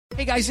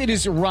Hey guys, it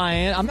is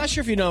Ryan. I'm not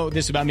sure if you know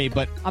this about me,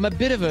 but I'm a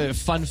bit of a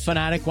fun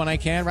fanatic when I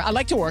can. I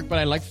like to work, but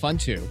I like fun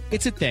too.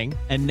 It's a thing.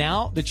 And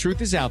now the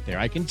truth is out there.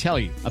 I can tell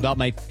you about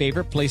my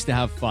favorite place to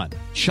have fun.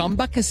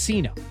 Chumba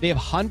Casino. They have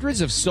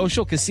hundreds of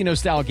social casino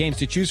style games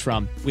to choose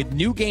from with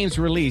new games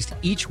released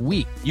each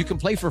week. You can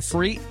play for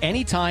free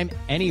anytime,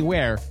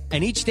 anywhere.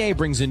 And each day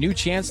brings a new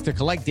chance to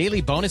collect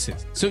daily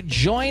bonuses. So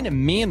join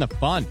me in the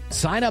fun.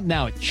 Sign up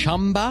now at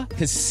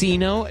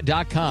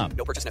ChumbaCasino.com.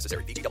 No purchase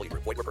necessary. VGW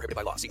Group. Void where prohibited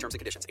by law. See terms and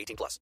conditions.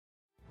 18+.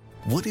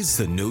 What is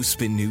the No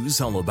Spin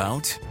News all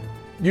about?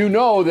 You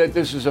know that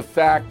this is a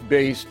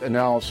fact-based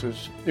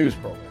analysis news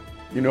program.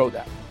 You know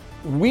that.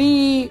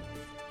 We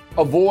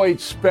avoid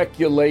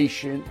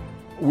speculation.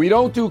 We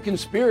don't do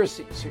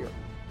conspiracies here.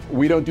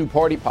 We don't do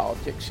party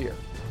politics here.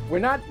 We're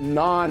not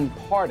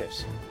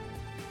nonpartisan.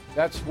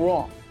 That's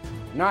wrong.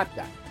 Not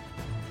that.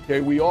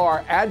 Okay, we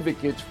are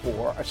advocates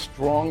for a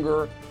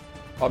stronger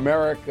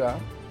America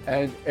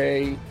and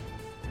a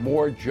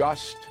more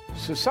just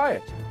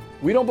society.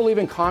 We don't believe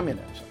in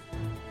communism.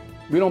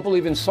 We don't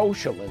believe in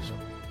socialism.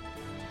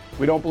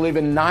 We don't believe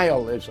in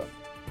nihilism.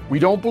 We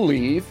don't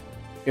believe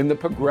in the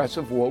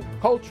progressive woke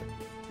culture.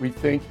 We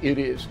think it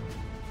is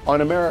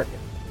un-American.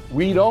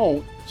 We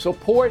don't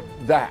support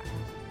that.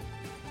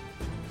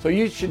 So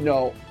you should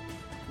know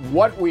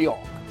what we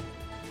are,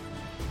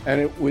 and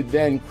it would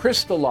then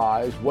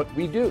crystallize what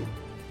we do.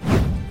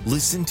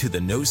 Listen to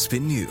the No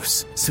Spin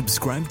News.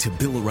 Subscribe to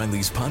Bill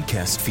O'Reilly's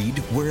podcast feed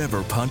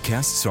wherever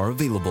podcasts are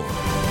available.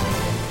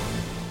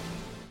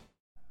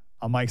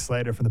 I'm Mike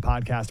Slater from the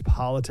podcast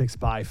Politics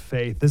by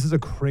Faith. This is a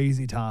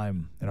crazy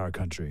time in our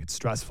country. It's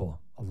stressful,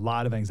 a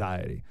lot of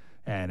anxiety,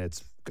 and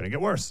it's going to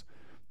get worse.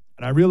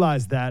 And I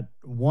realized that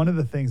one of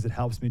the things that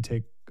helps me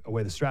take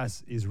away the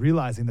stress is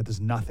realizing that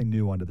there's nothing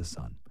new under the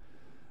sun.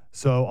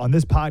 So on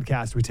this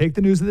podcast, we take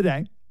the news of the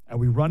day and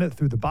we run it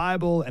through the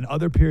Bible and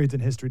other periods in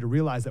history to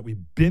realize that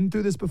we've been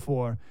through this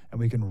before and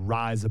we can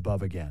rise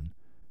above again.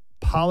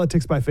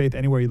 Politics by Faith,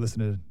 anywhere you listen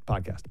to the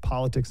podcast.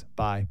 Politics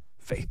by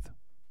Faith.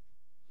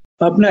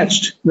 Up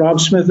next, Rob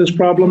Smith is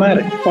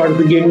problematic, part of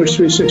the Gingrich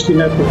 360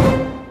 Network.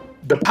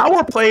 The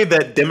power play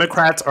that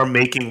Democrats are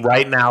making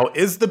right now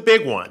is the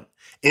big one.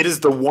 It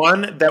is the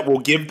one that will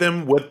give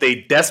them what they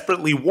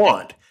desperately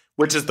want,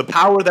 which is the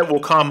power that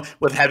will come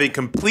with having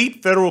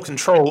complete federal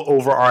control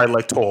over our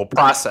electoral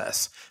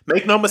process.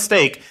 Make no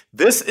mistake,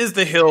 this is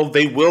the hill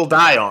they will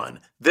die on.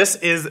 This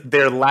is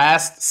their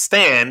last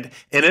stand,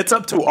 and it's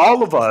up to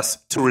all of us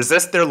to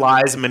resist their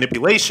lies and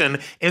manipulation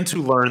and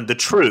to learn the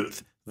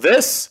truth.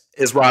 This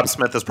is Rob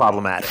Smith is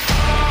problematic.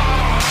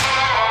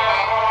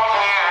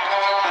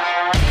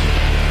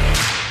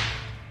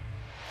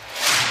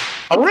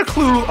 I want to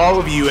clue all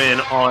of you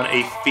in on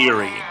a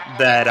theory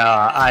that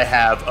I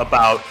have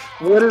about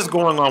what is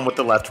going on with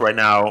the left right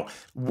now,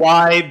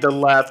 why the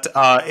left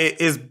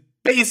is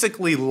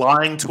basically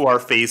lying to our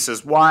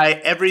faces,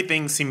 why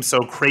everything seems so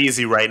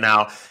crazy right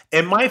now.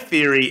 And my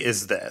theory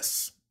is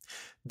this.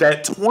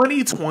 That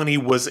 2020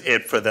 was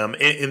it for them.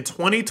 In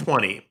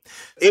 2020,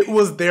 it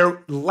was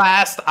their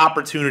last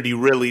opportunity,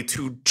 really,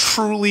 to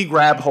truly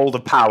grab hold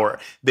of power.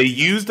 They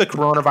used the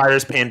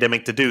coronavirus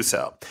pandemic to do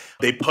so.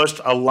 They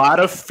pushed a lot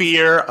of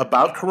fear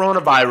about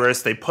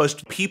coronavirus. They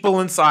pushed people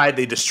inside.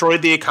 They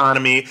destroyed the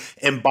economy.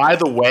 And by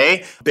the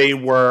way, they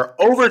were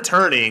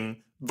overturning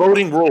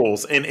voting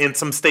rules in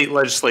some state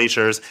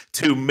legislatures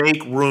to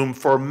make room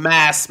for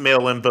mass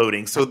mail-in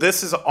voting. So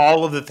this is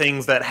all of the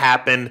things that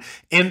happened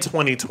in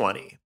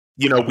 2020.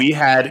 You know, we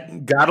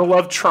had, gotta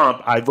love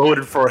Trump. I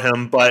voted for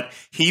him, but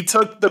he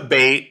took the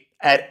bait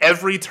at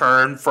every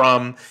turn,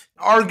 from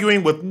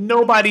arguing with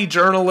nobody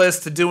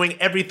journalists to doing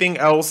everything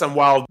else. And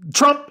while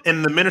Trump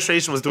and the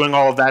administration was doing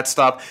all of that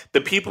stuff, the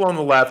people on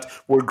the left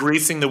were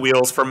greasing the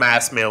wheels for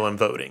mass mail-in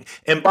voting.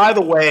 And by the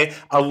way,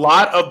 a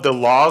lot of the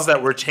laws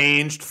that were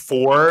changed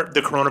for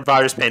the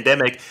coronavirus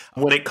pandemic,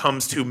 when it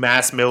comes to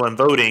mass mail-in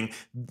voting,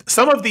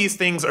 some of these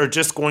things are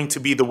just going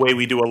to be the way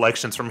we do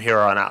elections from here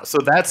on out. So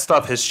that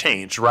stuff has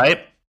changed,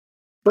 right?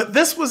 But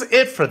this was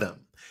it for them.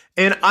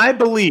 And I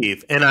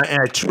believe, and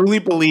I truly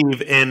believe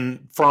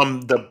in,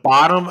 from the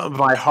bottom of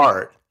my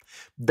heart,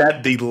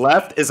 that the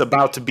left is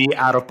about to be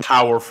out of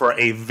power for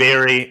a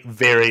very,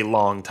 very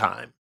long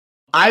time.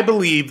 I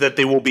believe that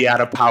they will be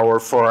out of power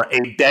for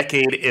a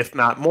decade, if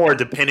not more,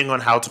 depending on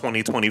how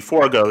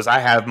 2024 goes. I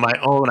have my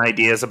own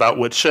ideas about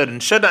what should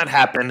and should not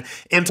happen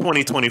in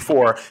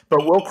 2024,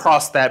 but we'll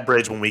cross that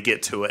bridge when we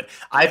get to it.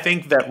 I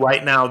think that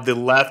right now the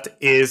left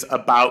is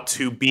about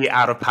to be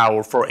out of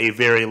power for a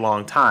very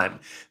long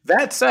time.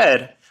 That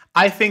said,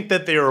 I think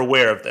that they are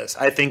aware of this.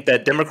 I think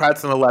that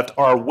Democrats on the left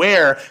are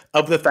aware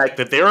of the fact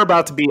that they're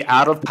about to be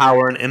out of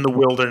power and in the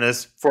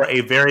wilderness for a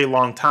very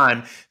long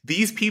time.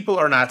 These people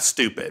are not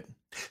stupid.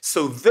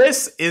 So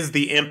this is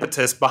the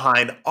impetus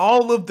behind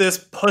all of this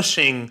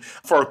pushing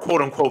for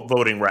quote unquote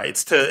voting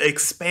rights, to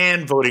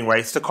expand voting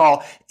rights, to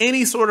call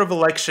any sort of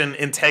election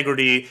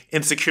integrity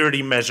and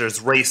security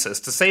measures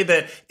racist, to say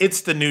that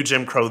it's the new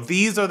Jim Crow.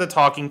 These are the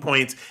talking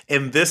points,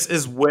 and this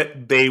is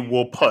what they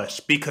will push,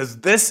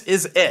 because this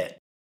is it.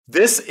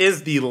 This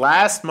is the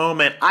last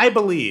moment, I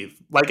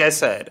believe, like I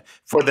said,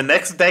 for the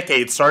next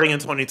decade, starting in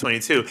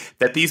 2022,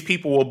 that these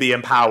people will be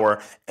in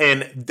power.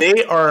 And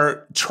they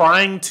are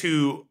trying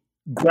to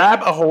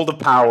grab a hold of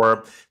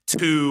power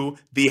to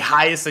the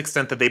highest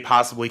extent that they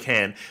possibly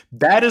can.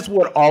 That is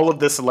what all of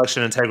this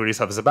election integrity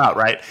stuff is about,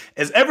 right?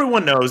 As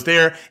everyone knows,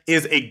 there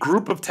is a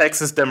group of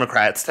Texas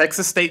Democrats,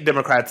 Texas state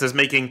Democrats, is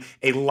making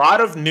a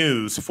lot of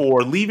news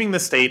for leaving the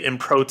state in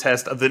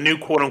protest of the new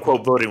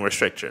quote-unquote voting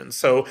restrictions.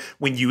 So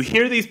when you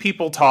hear these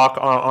people talk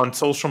on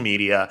social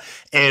media,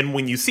 and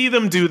when you see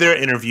them do their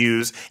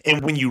interviews,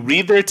 and when you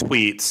read their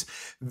tweets,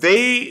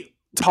 they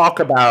talk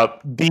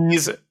about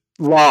these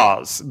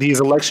laws, these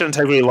election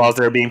integrity laws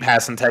that are being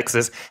passed in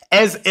Texas,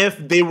 as if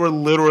they were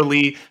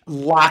literally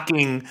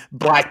locking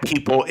black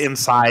people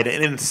inside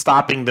and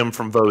stopping them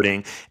from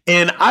voting.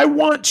 And I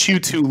want you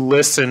to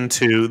listen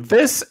to,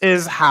 this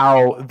is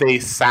how they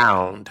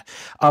sound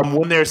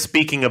when they're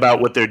speaking about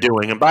what they're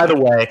doing. And by the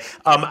way,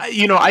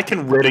 I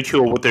can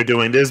ridicule what they're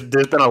doing. There's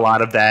been a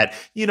lot of that.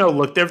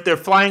 Look, they're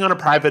flying on a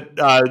private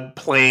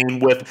plane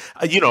with,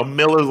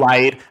 Miller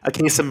Lite, a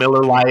case of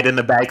Miller Lite in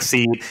the back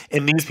seat.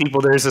 And these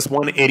people, there's this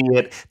one idiot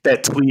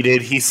that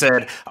tweeted, he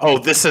said, "Oh,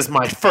 this is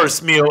my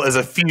first meal as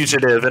a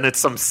fugitive," and it's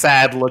some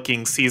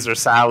sad-looking Caesar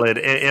salad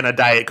and a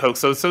Diet Coke.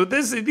 So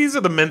these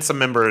are the Mensa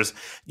members,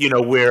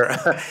 we're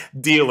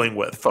dealing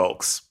with,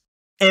 folks.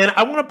 And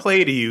I want to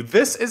play to you,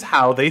 this is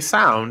how they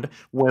sound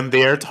when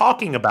they're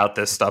talking about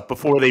this stuff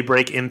before they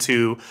break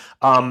into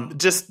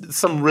just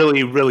some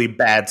really, really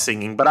bad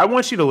singing. But I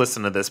want you to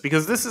listen to this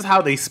because this is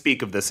how they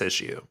speak of this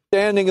issue.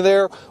 Standing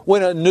there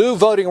when a new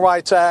Voting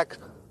Rights Act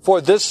for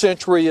this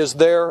century is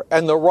there,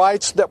 and the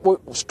rights that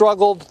were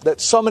struggled, that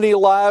so many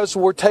lives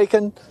were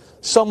taken,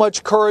 so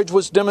much courage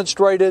was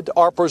demonstrated,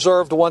 are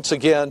preserved once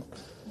again.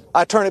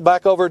 I turn it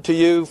back over to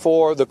you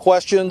for the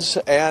questions,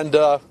 and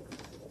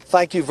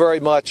thank you very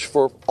much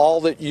for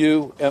all that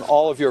you and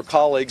all of your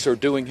colleagues are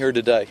doing here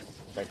today.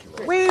 Thank you.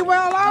 We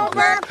will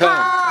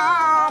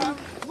overcome.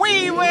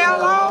 We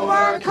will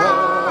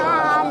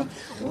overcome.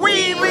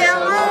 We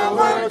will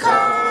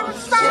overcome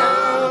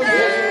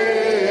someday.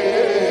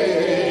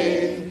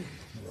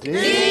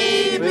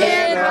 Deep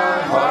in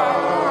our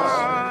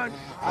heart,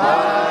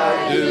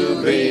 I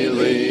do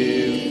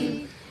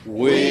believe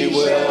we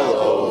will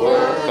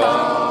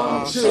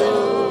overcome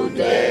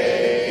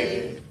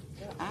today.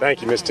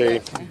 Thank you, Ms.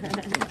 T.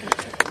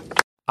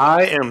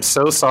 I am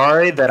so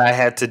sorry that I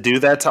had to do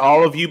that to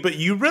all of you, but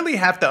you really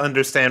have to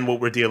understand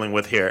what we're dealing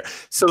with here.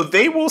 So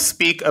they will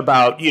speak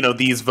about,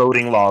 these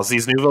voting laws,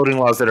 these new voting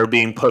laws that are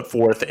being put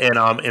forth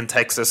in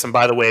Texas. And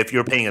by the way, if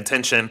you're paying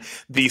attention,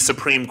 the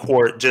Supreme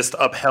Court just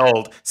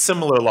upheld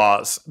similar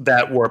laws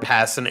that were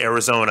passed in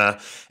Arizona.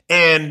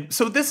 And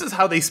so this is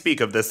how they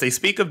speak of this. They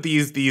speak of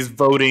these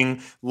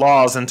voting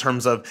laws in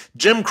terms of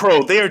Jim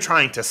Crow. They are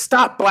trying to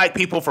stop black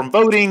people from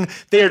voting.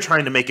 They are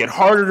trying to make it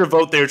harder to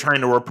vote. They're trying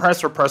to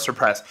repress.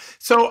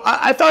 So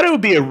I thought it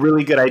would be a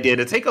really good idea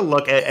to take a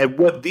look at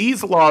what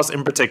these laws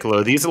in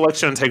particular, these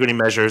election integrity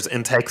measures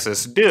in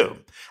Texas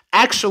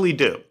actually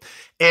do.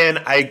 And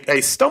I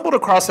stumbled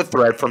across a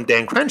thread from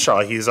Dan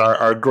Crenshaw. He's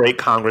our great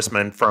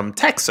congressman from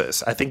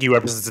Texas. I think he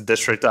represents the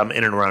district in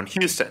and around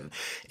Houston.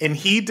 And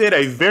he did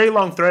a very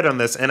long thread on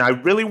this, and I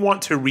really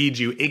want to read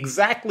you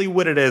exactly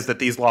what it is that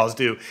these laws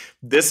do.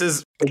 This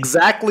is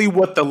exactly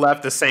what the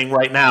left is saying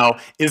right now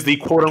is the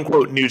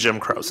quote-unquote new Jim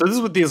Crow. So this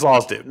is what these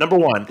laws do. Number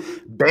one,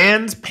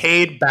 bans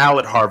paid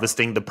ballot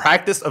harvesting, the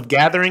practice of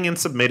gathering and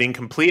submitting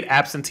complete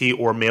absentee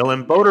or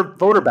mail-in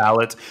voter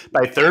ballots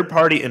by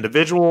third-party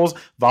individuals,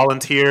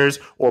 volunteers,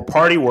 or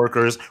party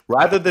workers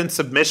rather than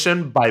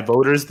submission by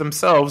voters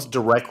themselves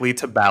directly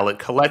to ballot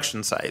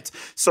collection sites.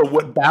 So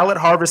what ballot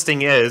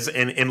harvesting is,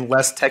 in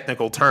less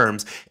technical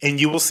terms, and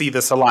you will see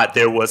this a lot,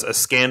 there was a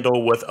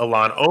scandal with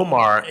Ilhan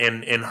Omar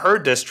in her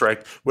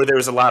district where there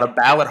was a lot of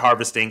ballot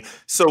harvesting.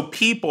 So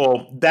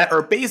people that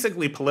are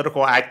basically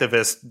political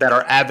activists that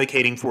are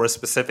advocating for a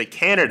specific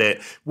candidate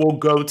will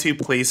go to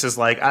places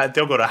like,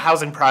 they'll go to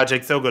housing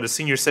projects, they'll go to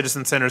senior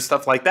citizen centers,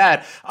 stuff like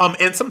that.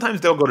 And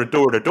sometimes they'll go to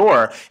door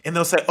and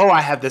they'll say, oh,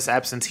 I have this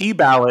absentee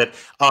ballot,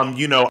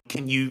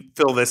 can you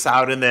fill this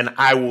out? And then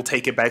I will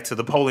take it back to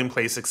the polling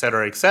place, et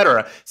cetera, et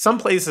cetera. Some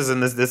places,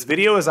 and this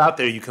video is out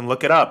there, you can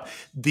look it up,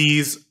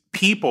 these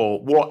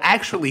people will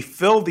actually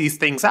fill these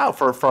things out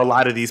for a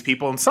lot of these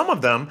people. And some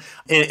of them,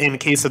 in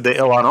case of the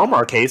Ilhan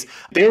Omar case,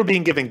 they were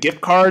being given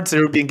gift cards. They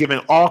were being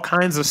given all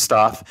kinds of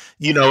stuff,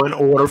 in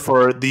order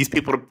for these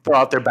people to fill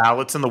out their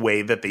ballots in the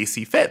way that they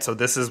see fit. So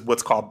this is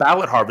what's called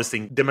ballot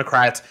harvesting.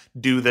 Democrats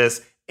do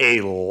this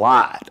a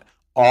lot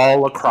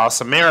all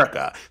across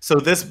America. So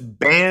this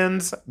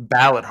bans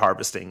ballot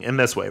harvesting in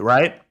this way,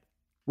 right?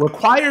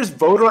 Requires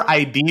voter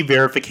ID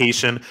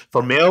verification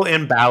for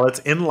mail-in ballots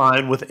in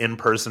line with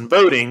in-person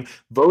voting.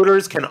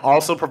 Voters can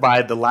also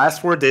provide the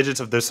last 4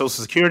 digits of their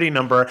social security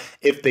number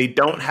if they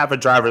don't have a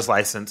driver's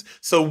license.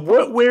 So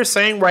what we're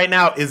saying right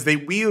now is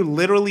that we are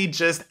literally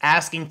just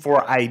asking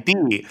for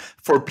ID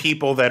for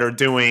people that are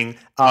doing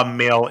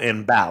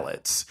mail-in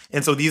ballots.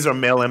 And so these are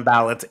mail-in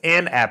ballots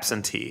and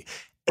absentee.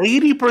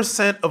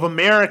 80% of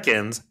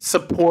Americans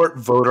support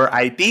voter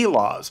ID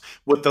laws.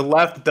 What the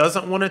left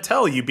doesn't want to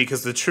tell you,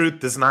 because the truth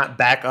does not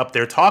back up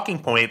their talking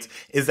points,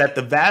 is that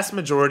the vast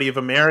majority of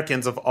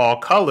Americans of all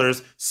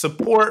colors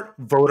support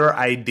voter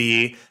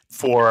ID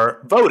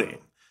for voting.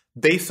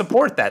 They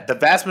support that. The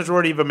vast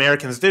majority of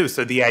Americans do.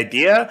 So the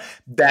idea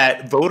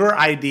that voter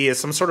ID is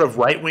some sort of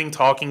right-wing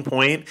talking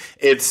point,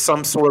 it's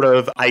some sort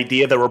of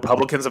idea that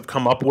Republicans have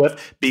come up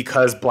with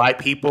because black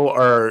people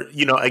are,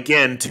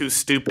 again, too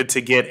stupid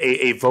to get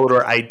a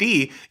voter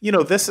ID,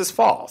 this is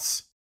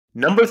false.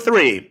 Number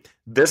 3,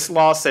 this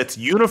law sets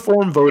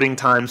uniform voting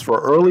times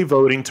for early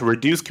voting to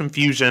reduce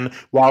confusion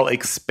while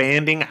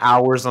expanding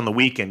hours on the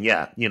weekend.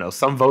 Yeah,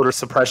 some voter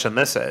suppression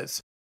this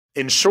is.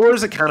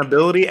 Ensures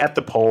accountability at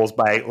the polls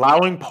by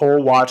allowing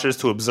poll watchers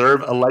to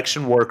observe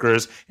election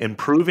workers,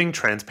 improving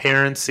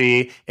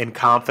transparency and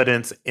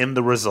confidence in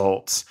the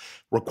results.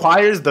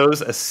 Requires those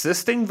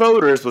assisting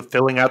voters with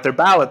filling out their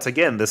ballots,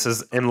 again, this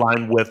is in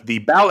line with the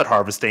ballot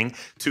harvesting,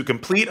 to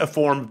complete a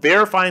form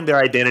verifying their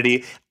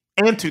identity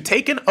and to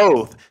take an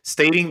oath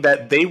stating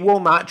that they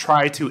will not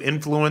try to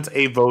influence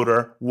a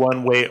voter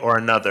one way or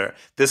another.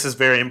 This is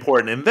very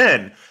important. And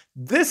then,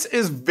 this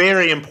is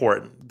very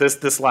important,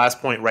 this last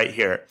point right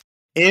here.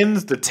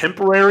 Ends the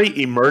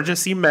temporary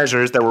emergency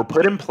measures that were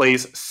put in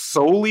place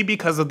solely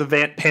because of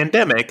the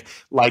pandemic,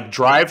 like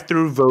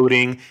drive-through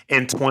voting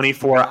and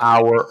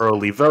 24-hour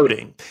early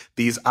voting.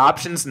 These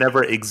options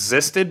never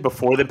existed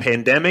before the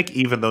pandemic,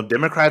 even though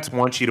Democrats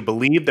want you to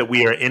believe that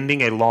we are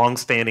ending a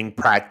long-standing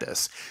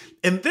practice.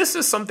 And this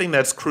is something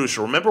that's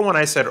crucial. Remember when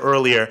I said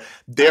earlier,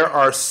 there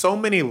are so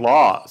many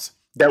laws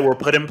that were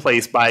put in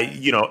place by,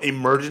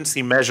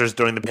 emergency measures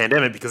during the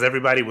pandemic because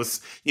everybody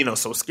was,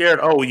 so scared.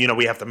 Oh,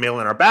 we have to mail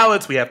in our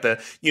ballots. We have to,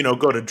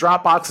 go to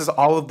drop boxes,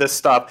 all of this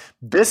stuff.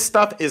 This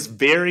stuff is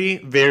very,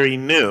 very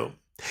new.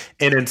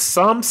 And in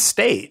some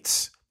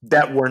states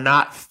that were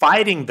not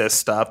fighting this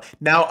stuff,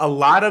 now a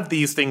lot of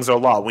these things are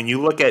law. When you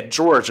look at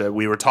Georgia,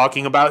 we were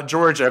talking about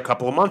Georgia a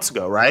couple of months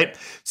ago, right?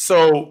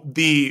 So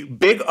the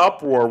big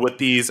uproar with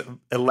these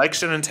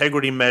election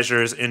integrity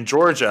measures in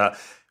Georgia,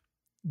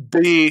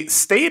 the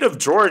state of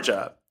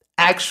Georgia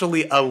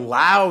actually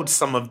allowed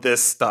some of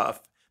this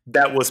stuff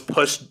that was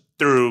pushed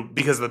through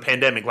because of the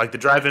pandemic, like the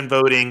drive-in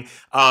voting,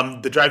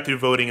 the drive-through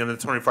voting, and the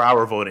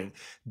 24-hour voting.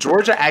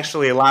 Georgia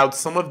actually allowed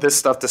some of this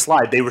stuff to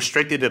slide. They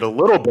restricted it a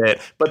little bit,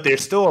 but they're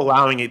still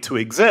allowing it to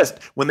exist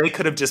when they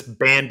could have just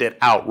banned it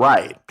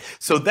outright.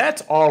 So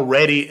that's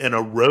already an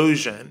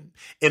erosion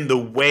in the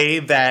way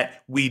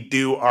that we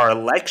do our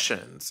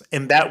elections,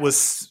 and that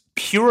was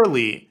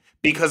purely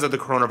because of the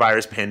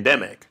coronavirus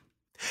pandemic.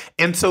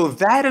 And so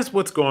that is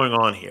what's going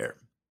on here.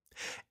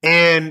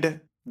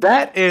 And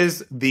that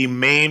is the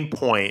main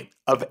point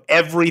of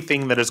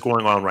everything that is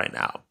going on right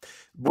now.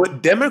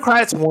 What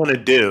Democrats want to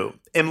do,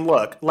 and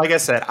look, like I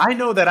said, I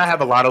know that I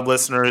have a lot of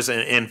listeners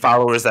and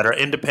followers that are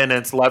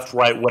independents, left,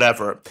 right,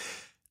 whatever.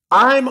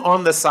 I'm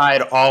on the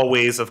side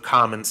always of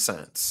common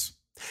sense.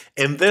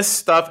 And this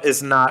stuff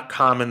is not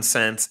common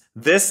sense.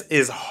 This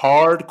is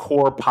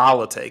hardcore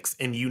politics.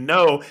 And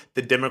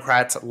the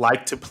Democrats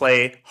like to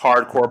play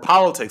hardcore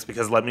politics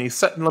because let me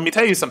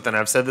tell you something.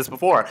 I've said this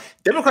before.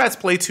 Democrats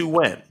play to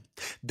win.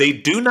 They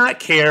do not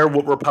care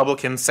what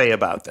Republicans say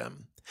about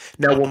them.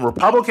 Now, when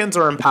Republicans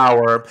are in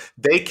power,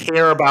 they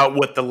care about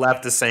what the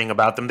left is saying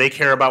about them. They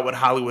care about what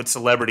Hollywood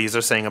celebrities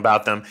are saying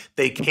about them.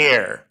 They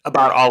care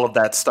about all of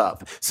that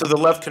stuff. So the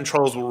left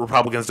controls what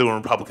Republicans do when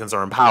Republicans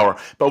are in power.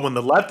 But when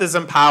the left is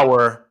in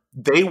power,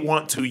 they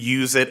want to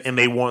use it and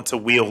they want to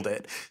wield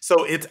it.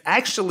 So it's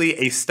actually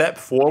a step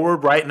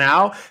forward right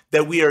now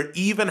that we are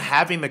even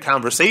having the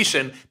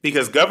conversation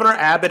because Governor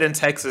Abbott in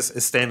Texas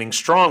is standing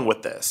strong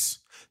with this.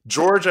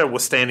 Georgia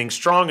was standing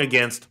strong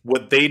against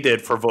what they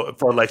did for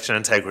election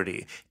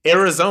integrity.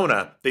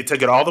 Arizona, they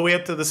took it all the way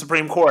up to the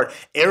Supreme Court.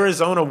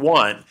 Arizona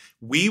won.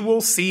 We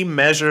will see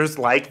measures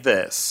like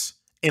this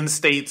in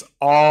states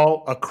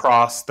all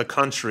across the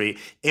country,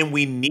 and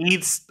we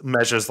need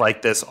measures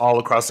like this all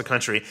across the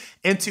country.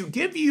 And to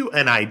give you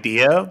an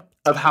idea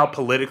of how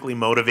politically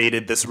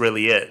motivated this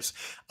really is,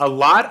 a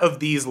lot of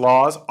these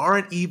laws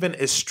aren't even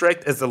as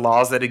strict as the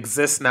laws that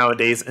exist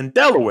nowadays in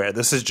Delaware.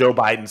 This is Joe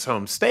Biden's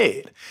home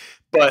state.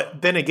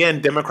 But then again,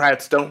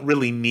 Democrats don't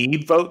really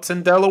need votes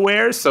in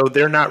Delaware, so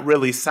they're not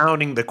really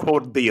sounding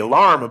the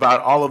alarm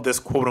about all of this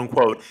quote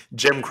unquote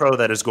Jim Crow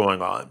that is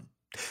going on.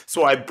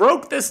 So I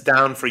broke this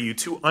down for you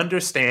to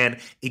understand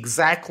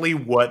exactly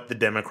what the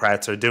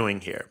Democrats are doing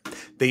here.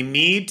 They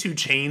need to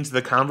change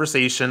the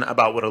conversation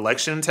about what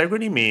election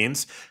integrity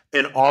means,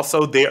 and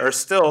also there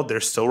still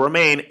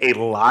remain a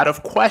lot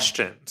of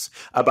questions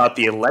about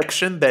the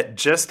election that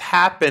just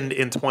happened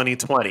in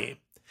 2020.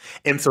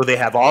 And so they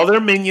have all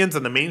their minions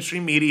in the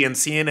mainstream media and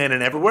CNN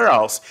and everywhere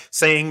else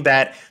saying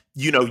that,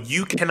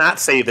 you cannot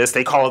say this.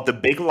 They call it the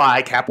big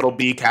lie, capital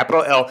B,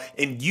 capital L,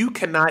 and you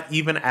cannot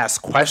even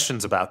ask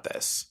questions about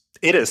this.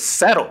 It is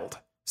settled,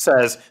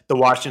 says the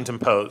Washington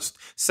Post,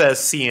 says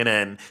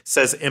CNN,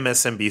 says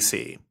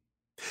MSNBC.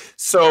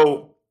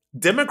 So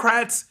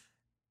Democrats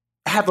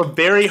have a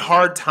very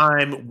hard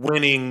time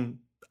winning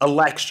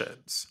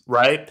elections,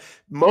 right?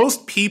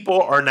 Most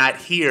people are not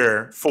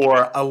here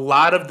for a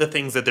lot of the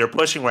things that they're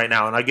pushing right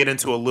now, and I'll get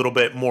into a little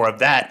bit more of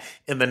that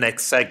in the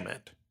next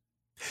segment.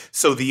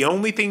 So the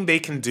only thing they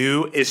can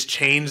do is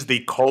change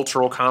the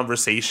cultural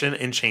conversation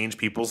and change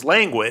people's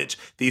language.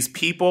 These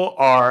people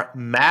are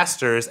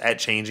masters at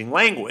changing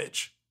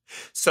language.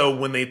 So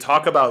when they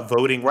talk about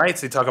voting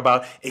rights, they talk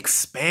about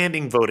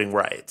expanding voting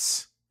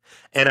rights.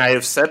 And I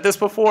have said this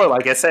before,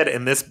 like I said,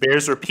 and this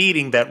bears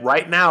repeating, that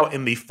right now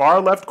in the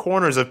far left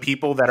corners of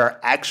people that are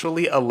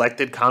actually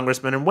elected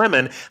congressmen and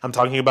women, I'm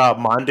talking about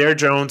Mondaire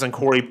Jones and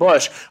Cori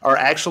Bush, are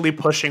actually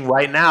pushing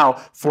right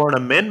now for an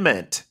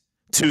amendment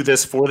to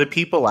this For the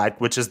People Act,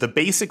 which is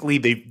basically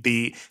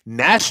the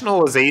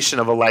nationalization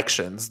of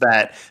elections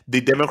that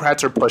the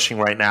Democrats are pushing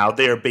right now.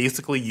 They are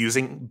basically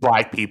using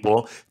black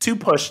people to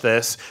push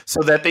this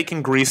so that they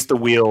can grease the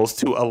wheels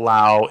to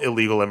allow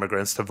illegal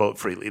immigrants to vote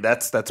freely.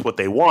 That's what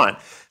they want.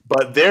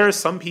 But there are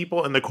some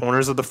people in the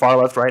corners of the far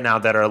left right now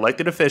that are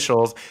elected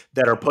officials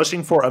that are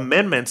pushing for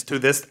amendments to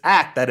this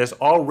act that is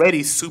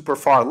already super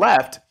far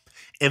left,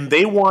 and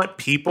they want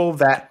people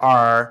that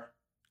are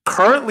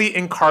currently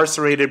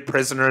incarcerated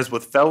prisoners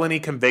with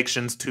felony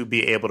convictions to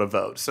be able to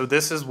vote. So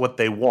this is what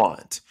they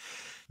want.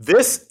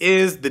 This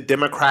is the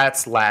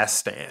Democrats' last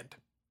stand.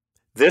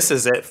 This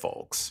is it,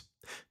 folks.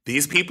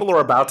 These people are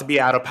about to be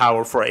out of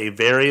power for a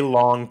very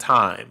long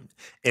time,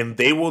 and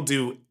they will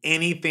do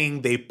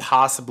anything they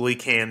possibly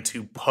can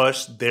to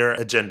push their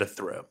agenda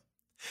through.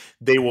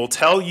 They will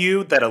tell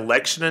you that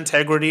election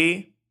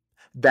integrity,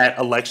 that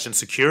election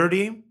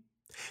security,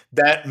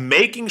 that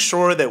making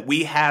sure that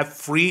we have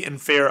free and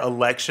fair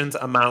elections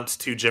amounts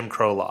to Jim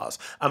Crow laws,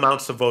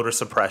 amounts to voter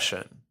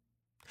suppression.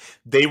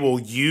 They will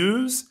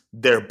use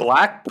their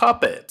black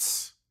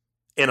puppets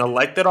in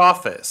elected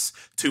office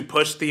to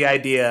push the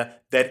idea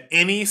that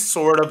any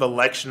sort of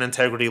election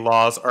integrity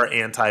laws are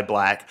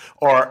anti-black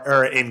or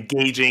are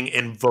engaging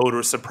in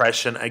voter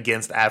suppression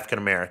against African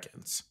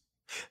Americans.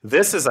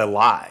 This is a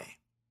lie.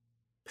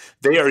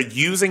 They are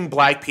using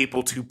black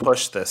people to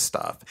push this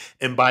stuff.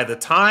 And by the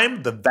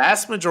time the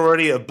vast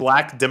majority of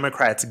black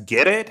Democrats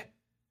get it,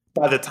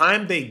 by the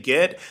time they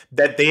get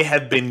that they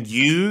have been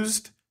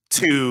used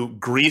to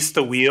grease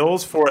the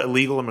wheels for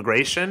illegal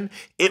immigration,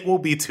 it will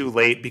be too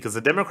late because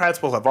the Democrats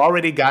will have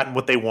already gotten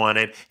what they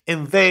wanted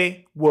and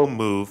they will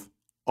move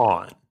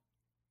on.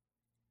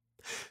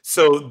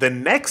 So the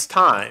next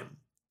time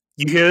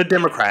you hear a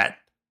Democrat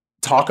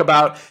talk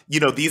about,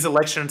 these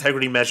election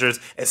integrity measures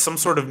as some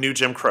sort of new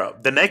Jim Crow,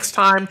 the next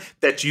time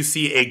that you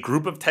see a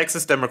group of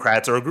Texas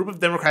Democrats or a group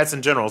of Democrats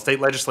in general, state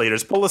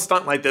legislators, pull a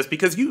stunt like this,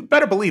 because you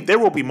better believe there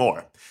will be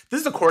more.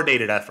 This is a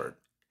coordinated effort.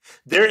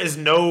 There is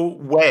no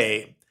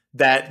way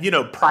that,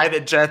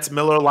 private jets,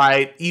 Miller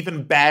Lite,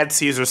 even bad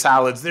Caesar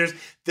salads,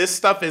 this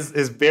stuff is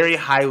very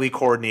highly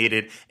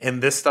coordinated,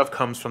 and this stuff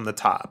comes from the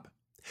top.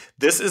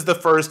 This is the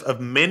first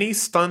of many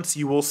stunts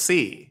you will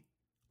see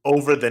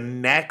over the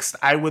next,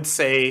 I would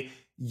say,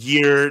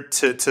 year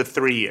to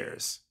 3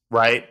 years,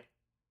 right?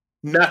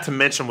 Not to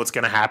mention what's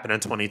going to happen in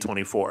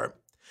 2024.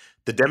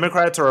 The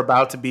Democrats are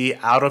about to be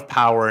out of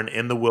power and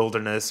in the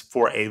wilderness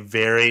for a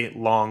very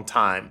long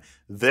time.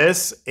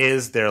 This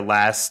is their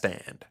last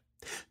stand.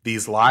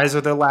 These lies are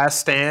their last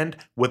stand.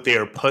 What they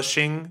are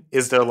pushing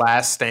is their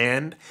last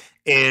stand.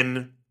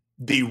 And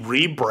the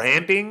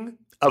rebranding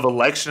of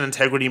election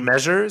integrity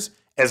measures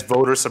as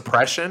voter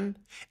suppression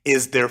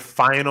is their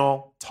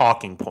final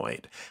talking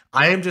point.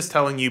 I am just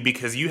telling you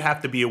because you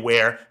have to be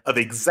aware of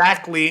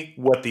exactly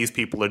what these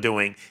people are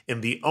doing.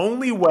 And the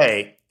only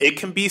way it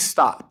can be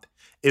stopped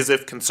is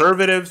if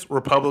conservatives,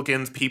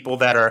 Republicans, people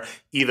that are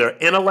either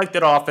in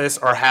elected office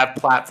or have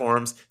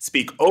platforms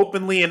speak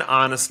openly and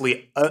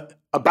honestly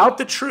about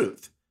the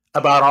truth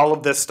about all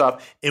of this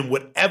stuff in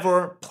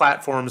whatever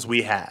platforms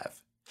we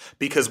have.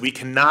 Because we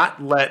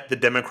cannot let the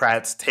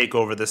Democrats take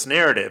over this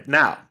narrative.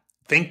 Now,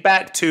 think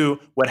back to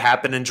what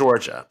happened in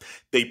Georgia.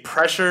 They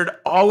pressured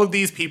all of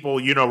these people.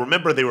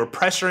 Remember, they were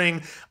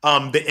pressuring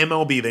the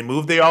MLB. They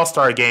moved the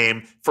All-Star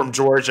game from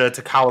Georgia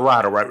to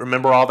Colorado, right?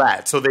 Remember all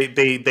that. So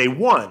they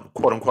won,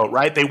 quote unquote,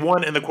 right? They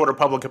won in the court of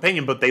public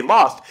opinion, but they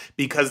lost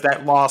because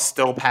that law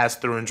still passed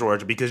through in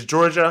Georgia because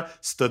Georgia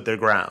stood their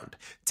ground.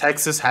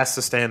 Texas has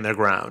to stand their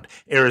ground.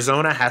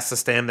 Arizona has to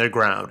stand their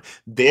ground.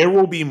 There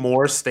will be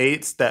more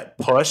states that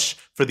push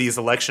for these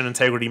election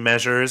integrity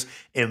measures,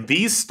 and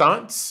these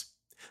stunts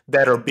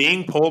that are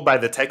being pulled by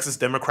the Texas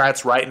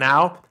Democrats right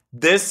now,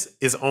 this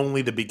is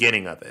only the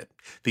beginning of it.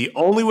 The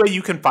only way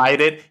you can fight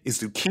it is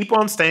to keep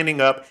on standing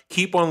up,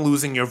 keep on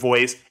losing your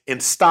voice,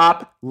 and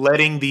stop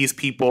letting these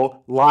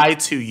people lie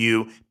to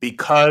you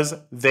because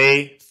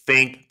they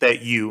think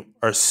that you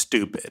are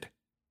stupid.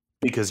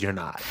 Because you're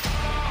not.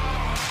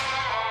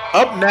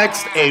 Up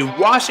next, a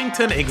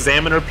Washington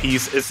Examiner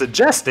piece is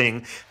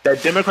suggesting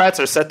that Democrats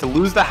are set to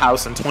lose the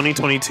House in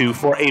 2022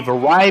 for a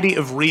variety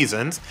of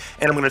reasons,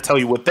 and I'm going to tell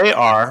you what they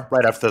are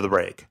right after the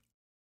break.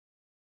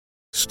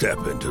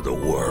 Step into the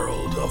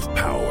world of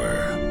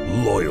power,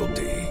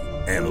 loyalty,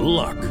 and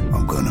luck.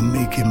 I'm gonna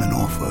make him an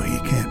offer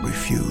he can't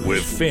refuse.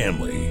 With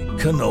family,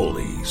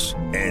 cannolis,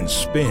 and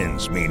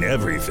spins mean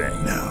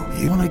everything. Now,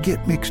 you wanna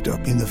get mixed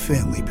up in the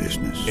family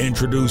business.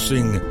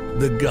 Introducing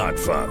The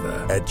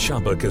Godfather at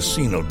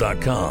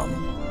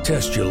ChumbaCasino.com.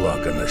 Test your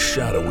luck in the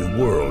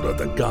shadowy world of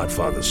The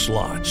Godfather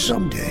slot.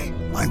 Someday,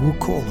 I will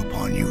call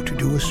upon you to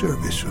do a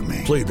service for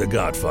me. Play The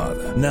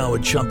Godfather now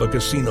at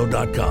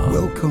ChumbaCasino.com.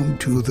 Welcome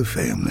to the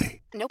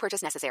family. No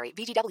purchase necessary.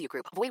 VGW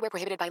Group. Void where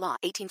prohibited by law.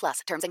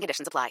 18+. Terms and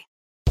conditions apply.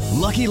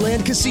 Lucky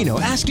Land Casino,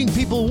 asking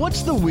people,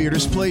 what's the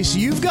weirdest place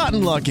you've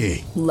gotten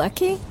lucky?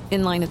 Lucky?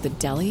 In line at the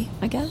deli,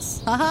 I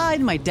guess? Aha,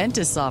 in my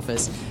dentist's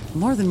office.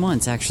 More than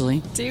once,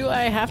 actually. Do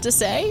I have to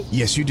say?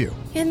 Yes, you do.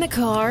 In the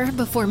car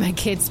before my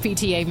kids'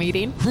 PTA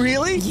meeting.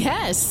 Really?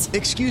 Yes.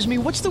 Excuse me,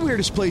 what's the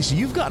weirdest place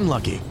you've gotten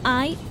lucky?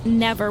 I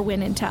never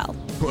win and tell.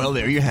 Well,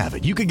 there you have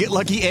it. You can get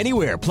lucky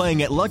anywhere,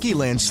 playing at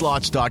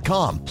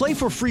LuckyLandSlots.com. Play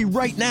for free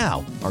right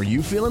now. Are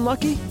you feeling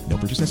lucky? No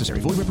purchase necessary.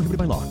 Void where prohibited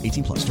by law.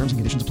 18+. Terms and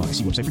conditions apply.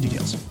 See website for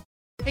details.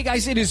 Hey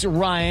guys, it is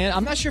Ryan.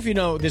 I'm not sure if you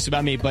know this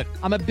about me, but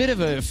I'm a bit of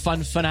a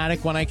fun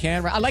fanatic when I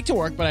can. I like to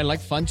work, but I like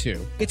fun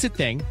too. It's a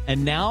thing.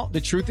 And now the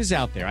truth is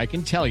out there. I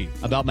can tell you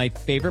about my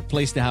favorite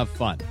place to have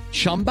fun.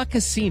 Chumba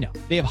Casino.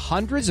 They have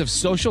hundreds of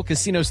social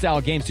casino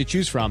style games to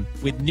choose from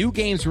with new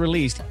games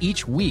released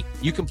each week.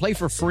 You can play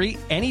for free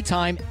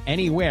anytime,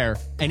 anywhere.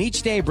 And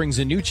each day brings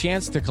a new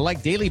chance to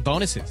collect daily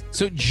bonuses.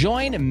 So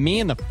join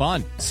me in the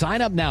fun.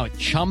 Sign up now at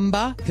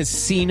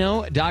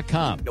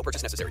ChumbaCasino.com. No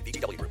purchase necessary.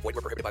 VGW Group. Void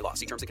where prohibited by law.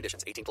 See terms and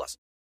conditions. 18+.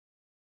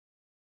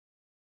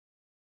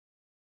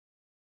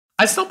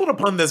 I stumbled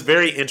upon this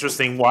very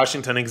interesting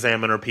Washington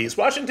Examiner piece.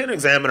 Washington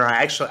Examiner,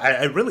 I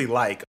really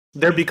like.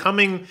 They're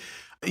becoming,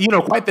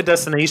 quite the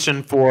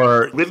destination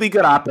for really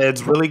good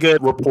op-eds, really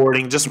good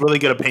reporting, just really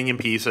good opinion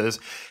pieces.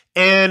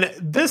 And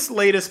this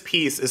latest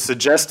piece is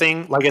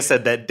suggesting, like I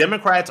said, that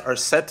Democrats are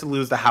set to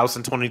lose the House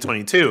in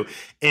 2022.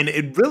 And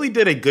it really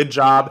did a good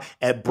job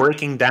at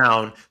breaking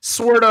down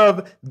sort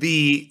of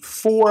the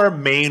four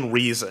main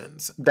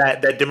reasons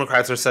that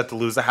Democrats are set to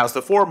lose the House.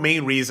 The four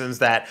main reasons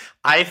that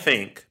I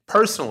think,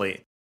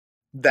 personally,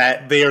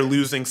 that they are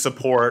losing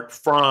support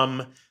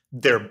from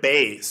their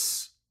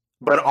base,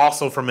 but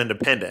also from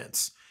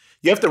independents.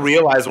 You have to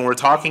realize when we're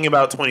talking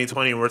about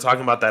 2020, when we're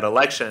talking about that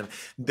election,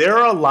 there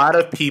are a lot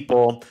of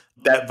people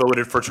that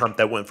voted for Trump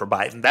that went for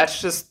Biden.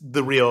 That's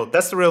the real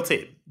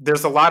team.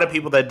 There's a lot of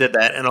people that did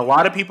that. And a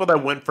lot of people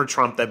that went for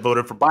Trump that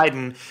voted for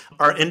Biden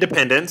are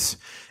independents.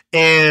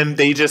 And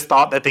they just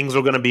thought that things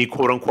were going to be,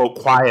 quote unquote,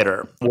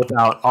 quieter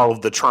without all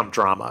of the Trump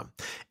drama.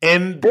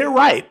 And they're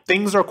right.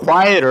 Things are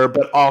quieter,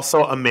 but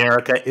also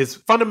America is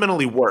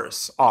fundamentally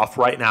worse off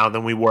right now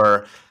than we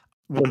were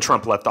when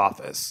Trump left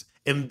office.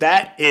 And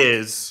that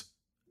is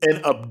an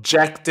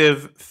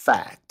objective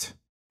fact.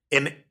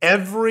 In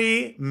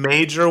every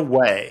major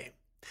way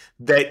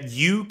that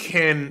you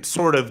can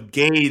sort of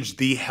gauge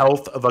the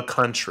health of a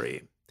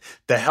country,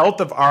 the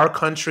health of our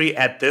country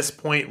at this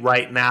point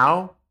right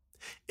now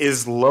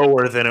is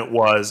lower than it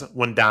was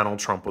when Donald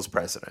Trump was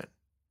president.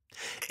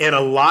 And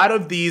a lot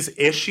of these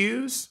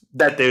issues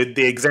that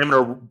the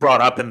Examiner brought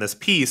up in this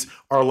piece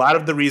are a lot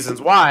of the reasons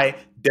why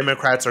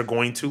Democrats are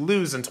going to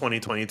lose in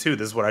 2022.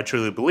 This is what I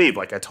truly believe.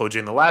 Like I told you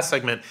in the last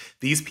segment,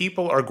 these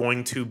people are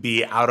going to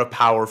be out of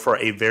power for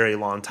a very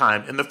long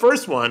time. And the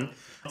first one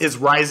is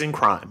rising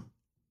crime.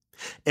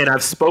 And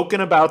I've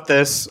spoken about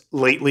this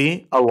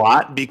lately a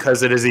lot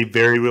because it is a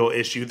very real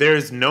issue. There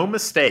is no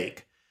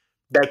mistake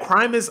that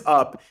crime is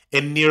up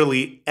in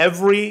nearly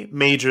every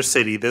major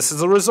city. This is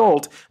a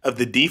result of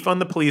the defund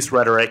the police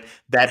rhetoric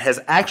that has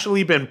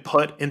actually been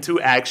put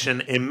into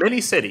action in many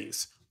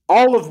cities,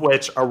 all of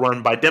which are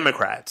run by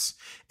Democrats.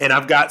 And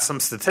I've got some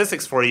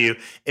statistics for you.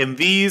 And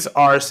these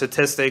are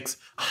statistics,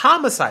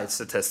 homicide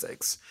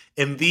statistics.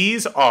 And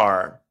these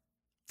are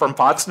from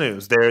Fox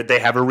News. They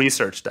have a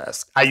research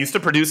desk. I used to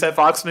produce at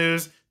Fox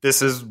News.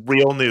 This is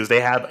real news.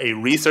 They have a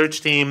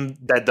research team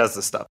that does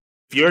this stuff.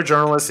 If you're a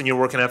journalist and you're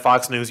working at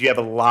Fox News, you have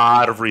a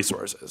lot of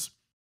resources.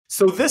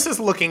 So this is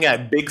looking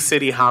at big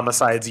city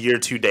homicides year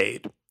to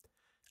date.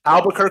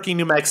 Albuquerque,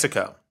 New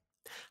Mexico,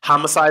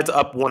 homicides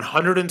up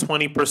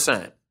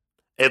 120%.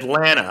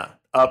 Atlanta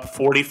up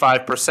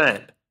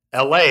 45%.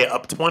 LA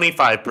up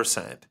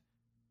 25%.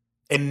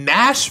 In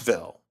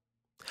Nashville,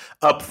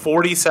 up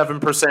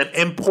 47%.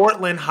 In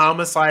Portland,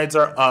 homicides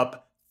are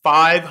up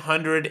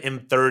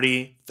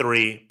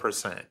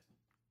 533%.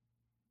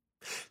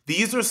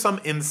 These are some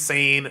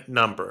insane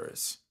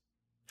numbers.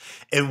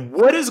 And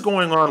what is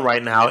going on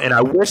right now, and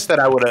I wish that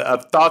I would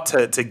have thought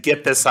to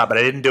get this up, but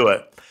I didn't do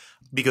it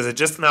because it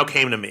just now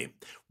came to me.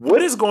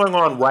 What is going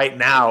on right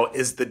now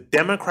is the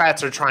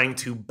Democrats are trying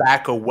to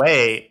back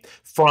away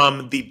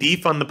from the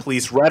defund the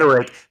police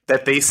rhetoric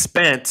that they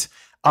spent,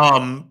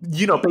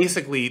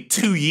 basically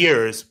 2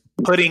 years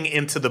putting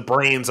into the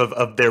brains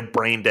of their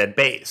brain dead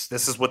base.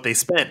 This is what they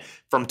spent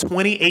from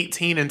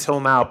 2018 until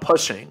now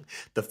pushing.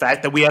 The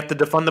fact that we have to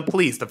defund the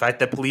police, the fact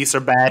that police are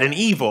bad and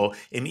evil.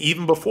 And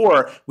even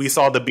before we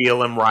saw the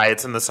BLM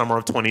riots in the summer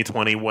of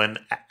 2020 when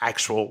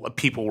actual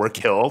people were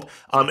killed,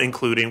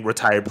 including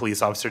retired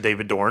police officer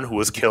David Dorn, who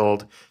was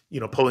killed,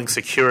 pulling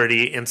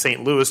security in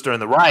St. Louis during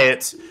the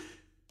riots.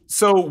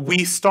 So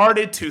we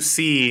started to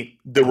see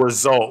the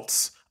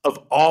results of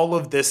all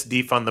of this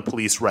defund the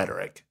police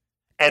rhetoric.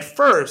 At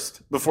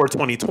first, before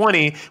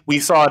 2020, we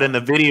saw it in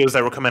the videos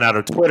that were coming out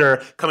of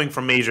Twitter, coming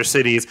from major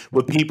cities,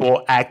 with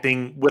people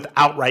acting with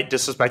outright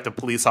disrespect of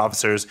police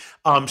officers,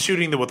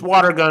 shooting them with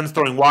water guns,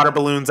 throwing water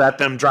balloons at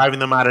them, driving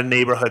them out of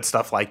neighborhoods,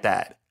 stuff like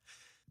that.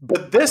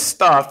 But this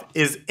stuff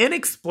is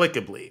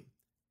inexplicably,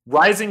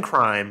 rising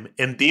crime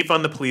and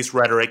defund the police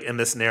rhetoric in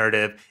this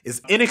narrative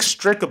is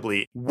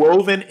inextricably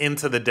woven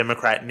into the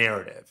Democrat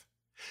narrative.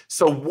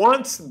 So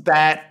once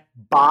that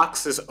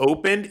box is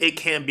opened, it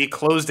can't be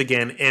closed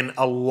again. And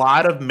a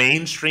lot of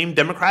mainstream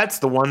Democrats,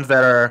 the ones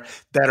that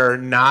are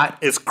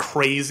not as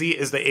crazy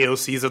as the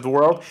AOCs of the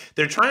world,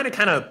 they're trying to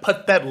kind of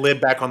put that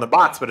lid back on the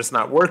box, but it's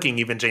not working.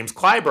 Even James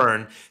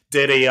Clyburn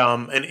did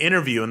an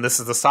interview, and this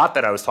is the SOT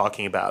that I was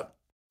talking about.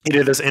 He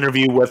did this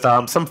interview with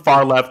some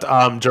far left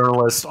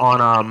journalists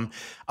on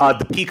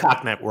the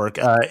Peacock Network,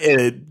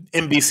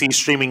 NBC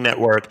streaming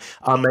network,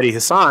 Mehdi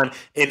Hasan,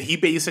 and he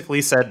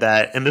basically said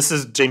that, and this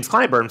is James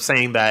Clyburn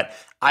saying that,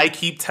 I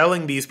keep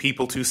telling these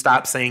people to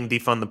stop saying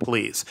defund the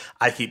police.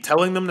 I keep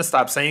telling them to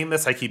stop saying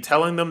this. I keep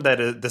telling them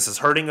that this is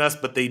hurting us,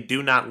 but they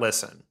do not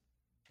listen.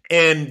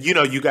 And,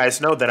 you guys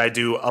know that I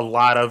do a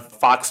lot of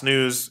Fox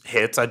News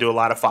hits. I do a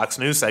lot of Fox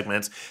News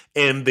segments,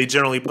 and they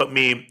generally put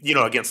me,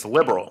 against the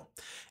liberal.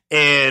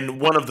 And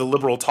one of the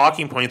liberal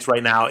talking points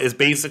right now is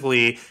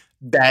basically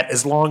that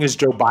as long as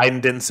Joe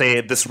Biden didn't say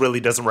it, this really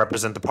doesn't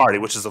represent the party,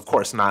 which is, of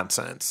course,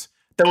 nonsense.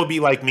 That would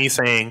be like me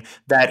saying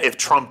that if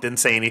Trump didn't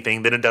say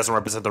anything, then it doesn't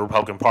represent the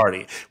Republican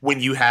Party. When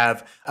you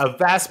have a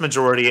vast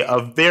majority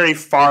of very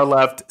far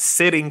left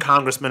sitting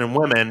congressmen and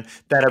women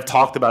that have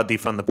talked about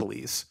defund the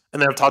police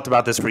and that have talked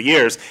about this for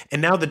years.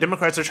 And now the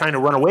Democrats are trying to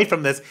run away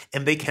from this,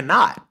 and they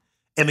cannot.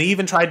 And they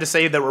even tried to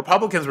say that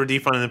Republicans were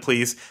defunding the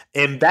police,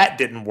 and that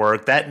didn't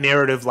work. That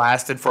narrative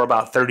lasted for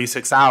about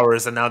 36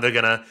 hours, and now they're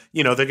gonna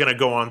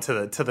go on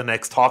to the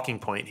next talking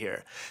point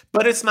here.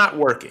 But it's not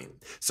working.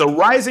 So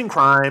rising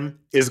crime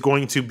is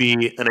going to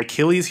be an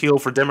Achilles heel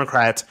for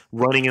Democrats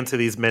running into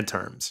these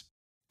midterms.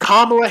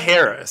 Kamala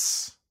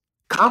Harris.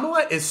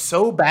 Kamala is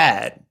so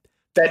bad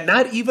that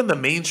not even the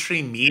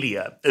mainstream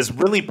media is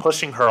really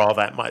pushing her all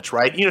that much,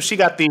 right? She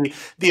got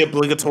the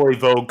obligatory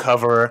Vogue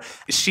cover.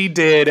 She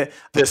did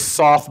this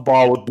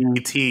softball with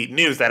BET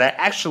News that I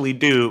actually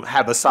do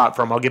have a SOT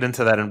from. I'll get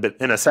into that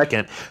in a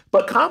second.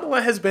 But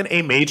Kamala has been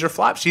a major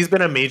flop. She's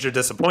been a major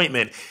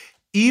disappointment.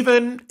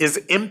 Even as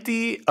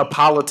empty a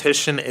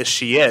politician as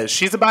she is,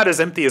 she's about as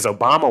empty as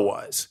Obama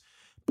was.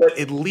 But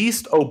at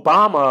least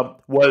Obama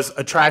was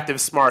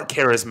attractive, smart,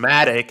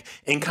 charismatic,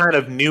 and kind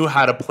of knew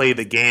how to play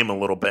the game a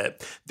little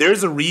bit.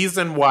 There's a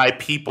reason why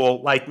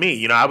people like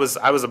me, I was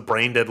a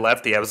brain dead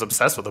lefty. I was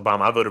obsessed with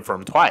Obama. I voted for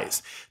him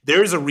twice.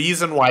 There's a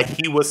reason why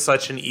he was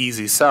such an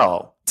easy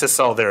sell to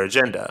sell their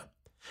agenda,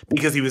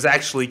 because he was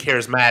actually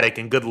charismatic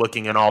and good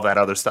looking and all that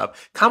other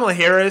stuff. Kamala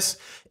Harris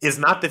is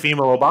not the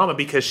female Obama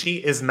because she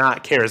is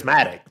not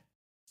charismatic.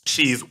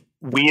 She's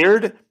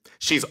weird.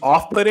 She's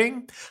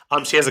off-putting.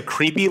 She has a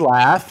creepy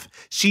laugh.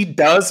 She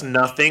does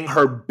nothing.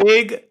 Her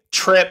big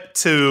trip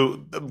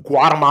to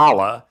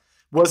Guatemala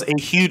was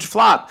a huge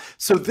flop.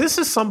 So this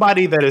is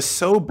somebody that is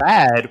so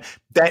bad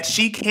that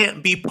she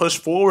can't be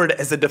pushed forward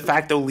as a de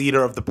facto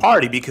leader of the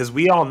party, because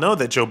we all know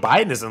that Joe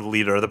Biden isn't the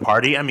leader of the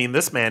party. I mean,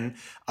 this man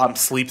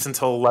sleeps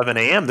until 11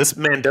 a.m. This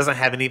man doesn't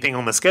have anything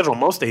on the schedule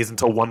most days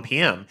until 1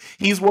 p.m.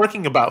 He's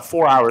working about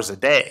 4 hours a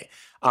day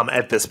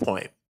at this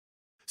point.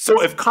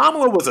 So if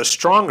Kamala was a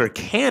stronger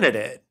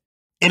candidate,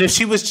 and if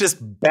she was just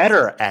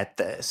better at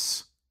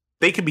this,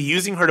 they could be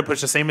using her to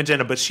push the same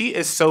agenda, but she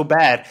is so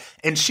bad.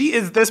 And she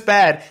is this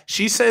bad.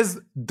 She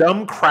says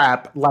dumb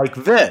crap like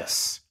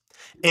this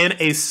in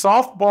a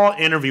softball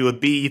interview with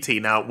BET.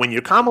 Now, when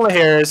you're Kamala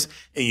Harris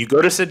and you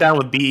go to sit down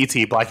with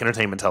BET, Black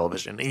Entertainment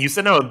Television, and you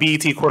sit down with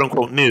BET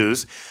quote-unquote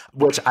news,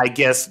 which I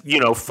guess,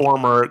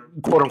 former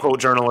quote-unquote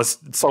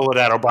journalist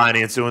Soledad O'Brien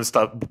is doing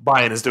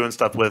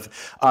stuff with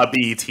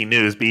BET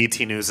News. BET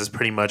News is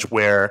pretty much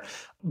where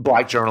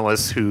Black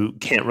journalists who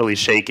can't really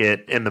shake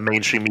it in the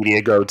mainstream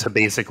media go to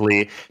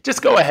basically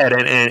just go ahead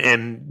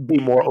and be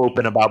more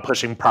open about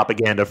pushing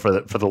propaganda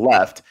for the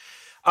left.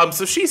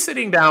 So she's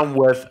sitting down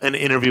with an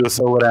interview with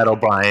Soledad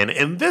O'Brien,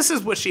 and this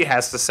is what she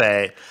has to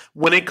say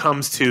when it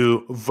comes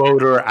to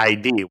voter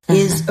ID.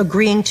 Is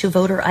agreeing to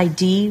voter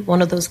ID one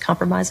of those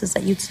compromises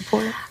that you'd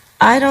support?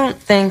 I don't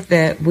think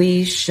that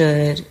we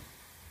should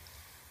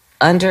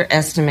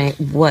underestimate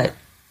what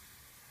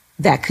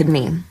that could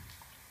mean.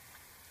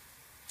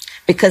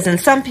 Because in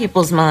some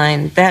people's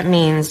mind, that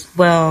means,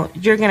 well,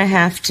 you're going to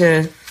have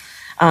to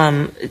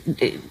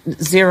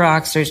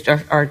Xerox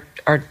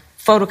or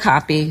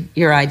photocopy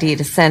your ID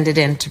to send it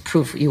in to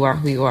prove you are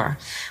who you are.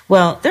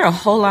 Well, there are a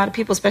whole lot of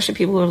people, especially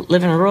people who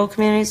live in rural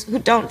communities, who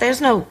don't.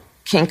 There's no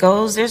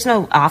Kinko's, there's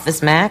no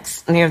Office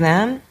Max near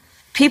them.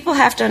 People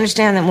have to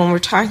understand that when we're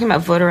talking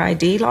about voter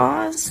ID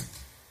laws,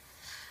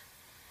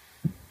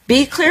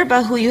 be clear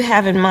about who you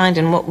have in mind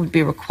and what would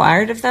be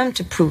required of them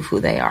to prove who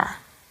they are.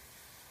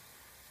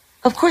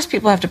 Of course,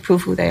 people have to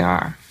prove who they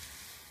are,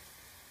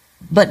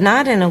 but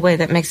not in a way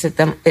that makes it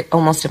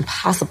almost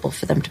impossible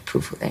for them to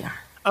prove who they are.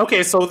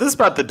 Okay, so this is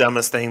about the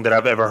dumbest thing that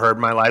I've ever heard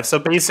in my life. So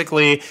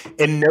basically,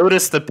 and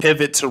notice the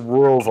pivot to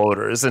rural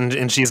voters,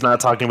 and she's not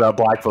talking about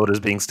black voters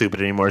being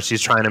stupid anymore.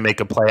 She's trying to make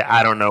a play.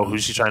 I don't know who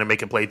she's trying to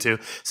make a play to.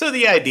 So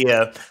the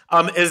idea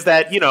is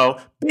that,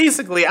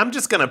 basically, I'm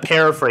just going to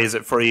paraphrase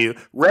it for you.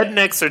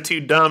 Rednecks are too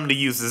dumb to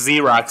use the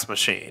Xerox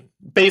machine.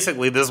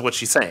 Basically, this is what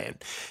she's saying.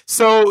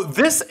 So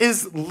this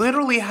is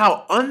literally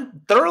how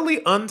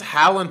thoroughly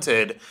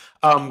untalented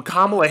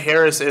Kamala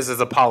Harris is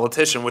as a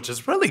politician, which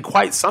is really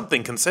quite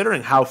something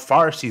considering how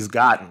far she's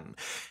gotten.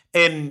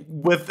 And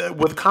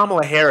with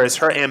Kamala Harris,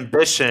 her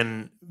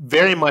ambition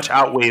very much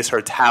outweighs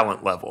her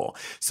talent level.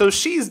 So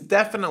she's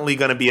definitely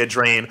going to be a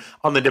drain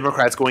on the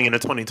Democrats going into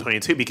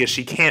 2022 because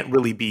she can't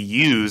really be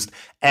used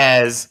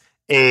as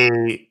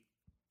a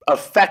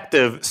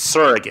effective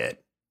surrogate.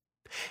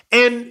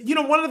 And,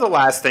 one of the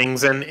last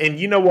things, and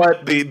you know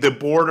what, the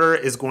border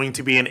is going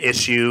to be an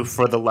issue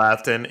for the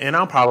left, and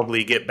I'll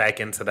probably get back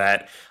into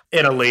that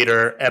in a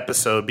later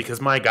episode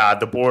because, my God,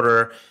 the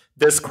border,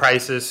 this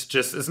crisis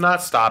just is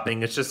not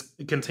stopping. It's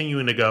just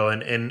continuing to go,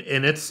 and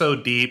it's so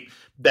deep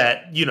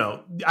that,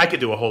 I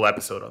could do a whole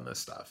episode on this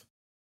stuff.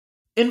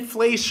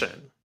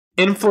 Inflation.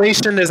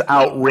 Inflation is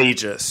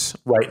outrageous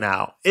right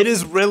now. It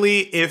is really,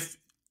 if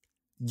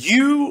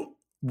you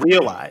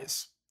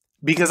realize...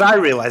 Because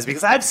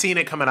I've seen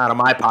it coming out of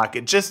my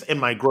pocket just in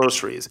my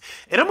groceries.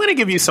 And I'm going to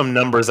give you some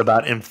numbers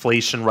about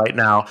inflation right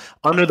now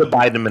under the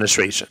Biden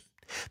administration.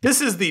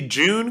 This is the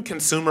June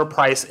Consumer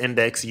Price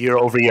Index year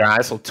over year. I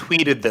also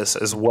tweeted this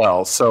as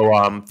well. So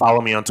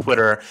follow me on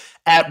Twitter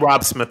at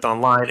Rob Smith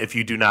Online if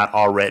you do not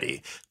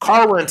already.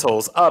 Car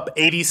rentals up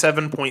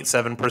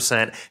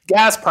 87.7%.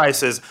 Gas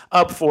prices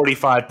up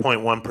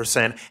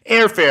 45.1%.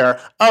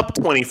 Airfare up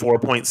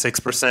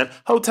 24.6%.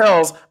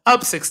 Hotels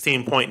up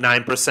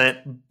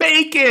 16.9%.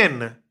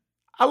 Bacon.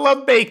 I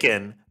love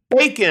bacon.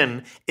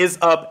 Bacon is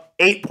up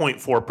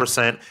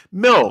 8.4%.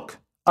 Milk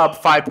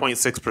up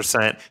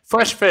 5.6%.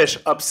 Fresh fish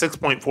up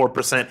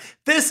 6.4%.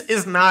 This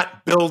is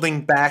not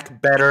building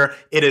back better.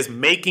 It is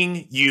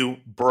making you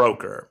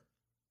broker.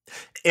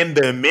 And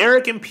the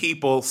American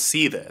people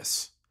see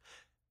this.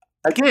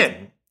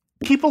 Again,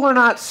 people are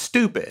not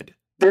stupid.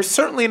 They're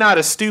certainly not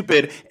as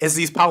stupid as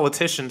these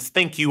politicians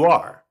think you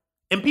are.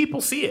 And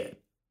people see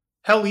it.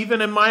 Hell, even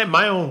in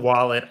my own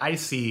wallet, I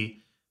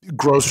see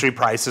grocery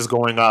prices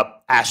going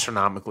up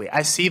astronomically.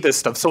 I see this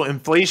stuff. So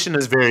inflation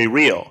is very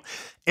real.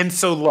 And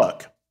so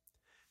look,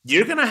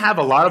 you're going to have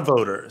a lot of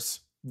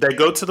voters that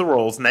go to the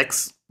rolls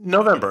next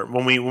November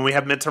when we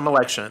have midterm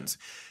elections.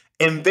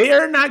 And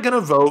they're not going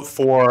to vote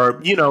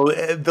for,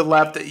 the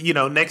left.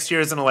 Next year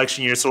is an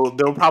election year, so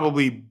there'll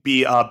probably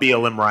be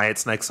BLM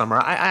riots next summer.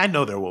 I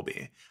know there will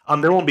be.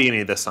 There won't be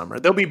any this summer.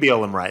 There'll be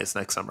BLM riots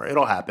next summer.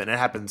 It'll happen. It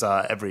happens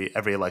every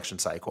election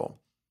cycle.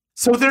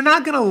 So they're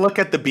not going to look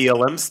at the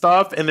BLM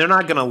stuff, and they're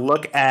not going to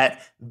look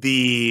at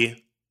the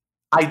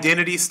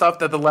identity stuff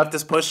that the left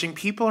is pushing.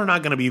 People are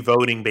not going to be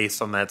voting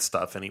based on that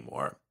stuff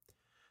anymore.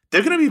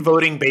 They're going to be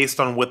voting based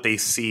on what they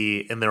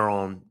see in their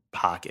own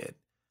pocket.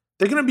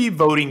 They're going to be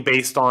voting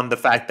based on the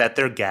fact that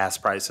their gas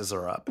prices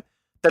are up,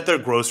 that their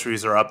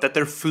groceries are up, that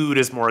their food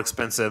is more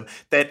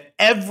expensive, that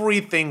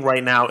everything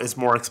right now is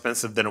more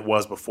expensive than it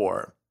was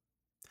before.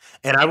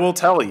 And I will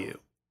tell you,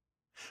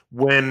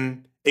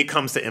 when it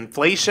comes to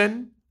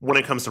inflation, when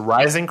it comes to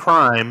rising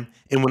crime,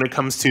 and when it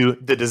comes to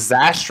the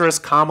disastrous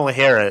Kamala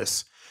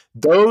Harris,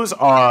 those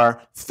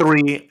are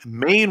three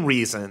main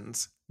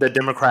reasons that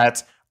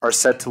Democrats are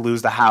set to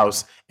lose the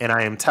House. And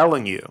I am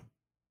telling you,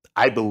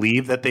 I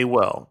believe that they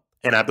will.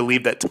 And I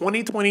believe that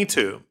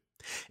 2022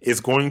 is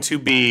going to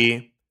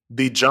be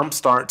the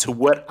jumpstart to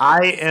what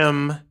I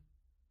am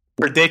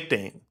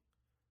predicting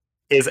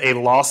is a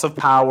loss of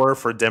power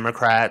for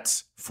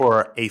Democrats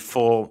for a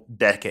full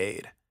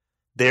decade.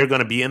 They're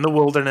going to be in the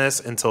wilderness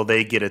until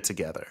they get it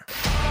together.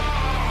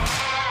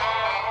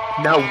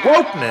 Now,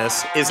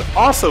 wokeness is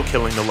also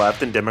killing the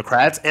left and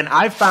Democrats, and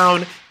I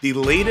found the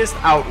latest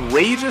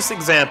outrageous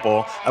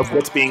example of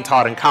what's being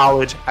taught in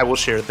college. I will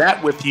share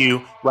that with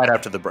you right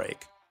after the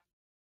break.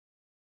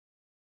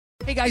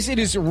 Hey guys, it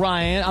is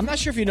Ryan. I'm not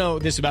sure if you know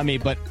this about me,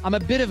 but I'm a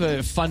bit of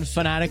a fun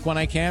fanatic when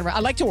I can. I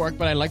like to work,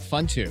 but I like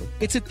fun too.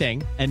 It's a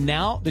thing. And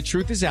now the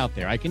truth is out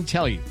there. I can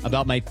tell you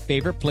about my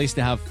favorite place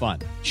to have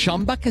fun.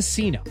 Chumba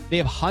Casino. They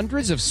have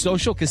hundreds of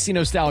social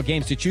casino style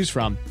games to choose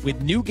from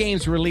with new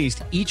games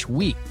released each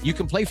week. You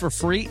can play for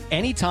free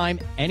anytime,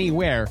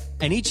 anywhere.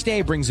 And each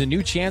day brings a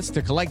new chance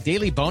to collect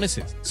daily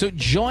bonuses. So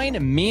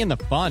join me in the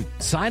fun.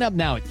 Sign up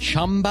now at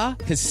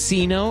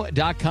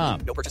ChumbaCasino.com.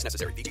 No purchase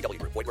necessary. VGW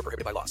Group. Void where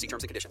prohibited by law. See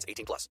terms and conditions.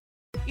 18+.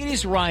 It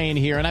is Ryan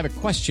here, and I have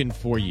a question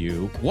for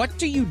you. What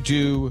do you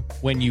do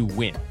when you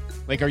win?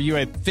 Like, are you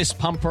a fist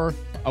pumper,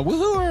 a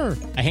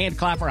woohooer, a hand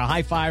clapper, a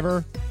high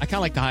fiver? I kind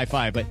of like the high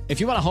five, but if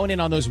you want to hone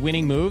in on those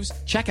winning moves,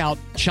 check out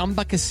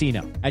Chumba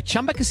Casino. At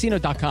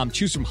ChumbaCasino.com,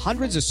 choose from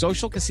hundreds of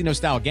social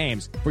casino-style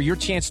games for your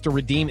chance to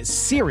redeem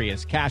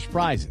serious cash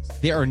prizes.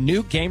 There are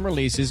new game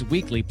releases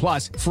weekly,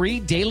 plus free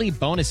daily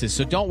bonuses.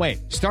 So don't wait.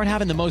 Start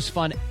having the most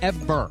fun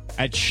ever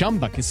at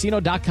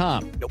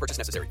ChumbaCasino.com. No purchase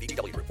necessary.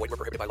 VGW Group. Void where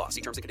prohibited by law.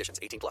 See terms and conditions.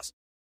 18+.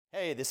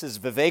 Hey, this is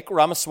Vivek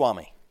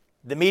Ramaswamy.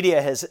 The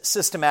media has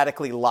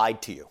systematically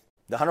lied to you.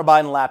 The Hunter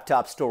Biden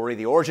laptop story,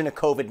 the origin of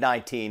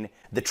COVID-19,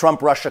 the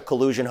Trump-Russia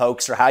collusion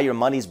hoax, or how your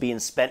money's being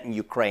spent in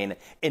Ukraine.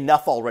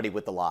 Enough already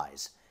with the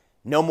lies.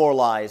 No more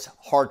lies,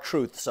 hard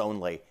truths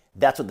only.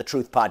 That's what the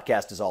Truth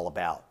Podcast is all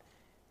about.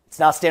 It's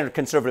not standard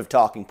conservative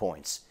talking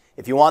points.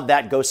 If you want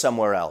that, go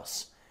somewhere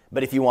else.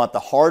 But if you want the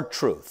hard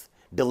truth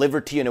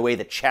delivered to you in a way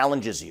that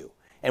challenges you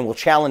and will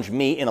challenge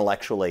me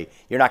intellectually,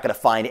 you're not going to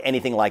find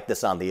anything like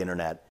this on the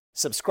internet.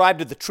 Subscribe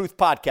to the Truth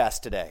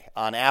Podcast today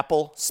on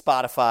Apple,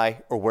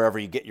 Spotify, or wherever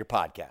you get your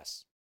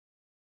podcasts.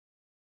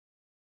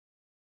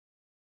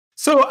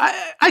 So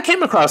I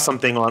came across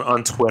something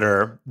on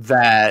Twitter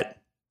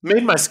that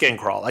made my skin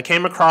crawl. I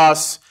came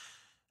across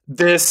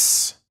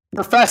this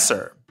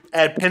professor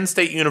at Penn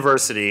State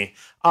University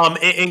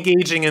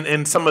engaging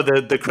in some of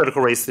the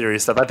critical race theory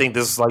stuff. I think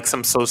this is like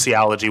some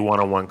sociology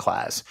 101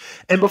 class.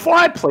 And before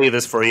I play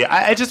this for you,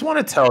 I just want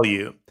to tell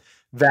you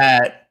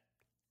that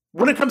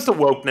when it comes to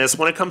wokeness,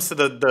 when it comes to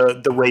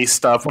the race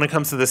stuff, when it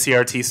comes to the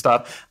CRT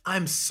stuff,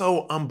 I'm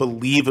so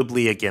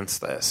unbelievably against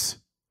this.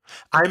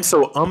 I'm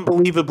so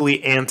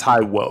unbelievably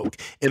anti-woke.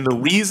 And the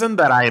reason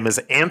that I am as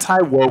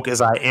anti-woke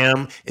as I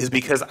am is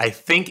because I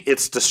think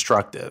it's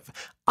destructive.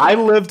 I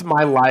lived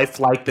my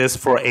life like this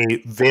for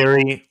a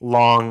very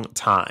long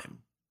time.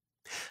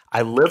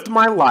 I lived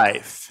my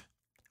life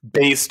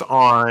based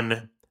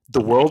on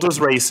the world was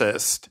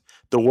racist,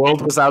 the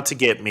world was out to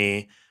get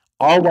me,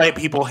 all white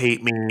people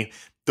hate me,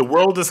 the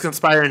world is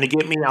conspiring to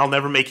get me. I'll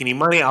never make any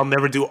money. I'll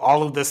never do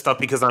all of this stuff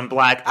because I'm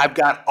black. I've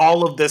got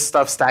all of this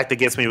stuff stacked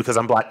against me because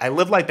I'm black. I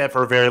lived like that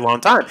for a very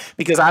long time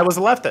because I was a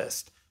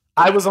leftist.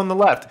 I was on the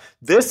left.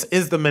 This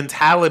is the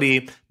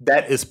mentality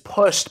that is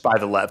pushed by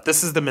the left.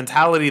 This is the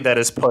mentality that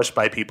is pushed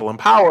by people in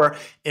power.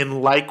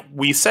 And like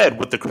we said,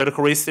 with the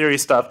critical race theory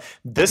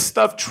stuff, this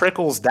stuff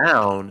trickles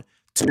down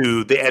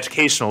to the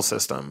educational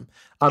system.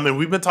 And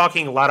we've been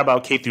talking a lot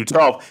about K through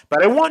 12,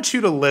 but I want you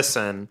to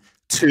listen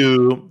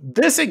to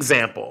this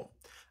example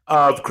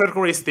of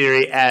critical race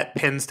theory at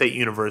Penn State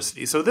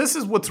University. So this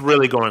is what's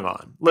really going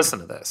on. Listen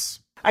to this.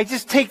 I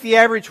just take the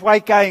average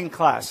white guy in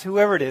class,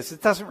 whoever it is.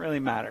 It doesn't really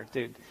matter,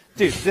 dude.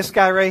 Dude, this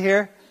guy right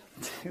here.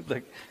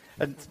 Look,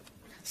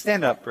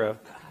 stand up, bro.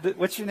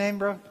 What's your name,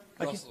 bro?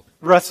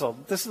 Russell.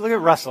 Look at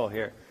Russell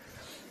here.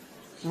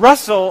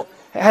 Russell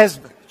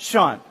has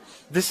Sean.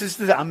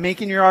 I'm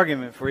making your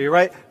argument for you,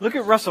 right? Look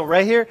at Russell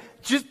right here.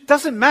 Just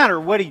doesn't matter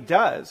what he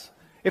does.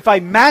 If I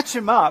match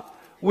him up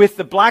with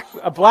a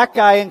black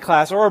guy in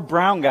class, or a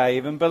brown guy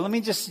even, but let me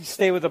just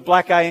stay with a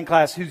black guy in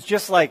class who's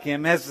just like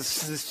him, has the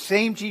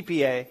same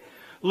GPA,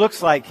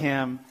 looks like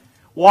him,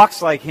 walks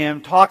like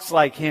him, talks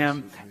like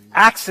him,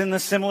 acts in a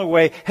similar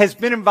way, has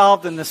been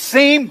involved in the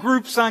same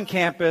groups on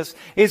campus,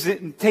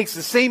 takes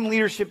the same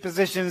leadership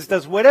positions,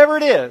 does whatever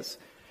it is.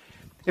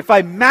 If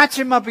I match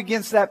him up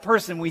against that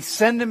person, we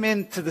send him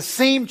into the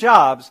same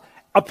jobs.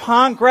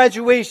 Upon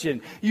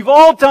graduation,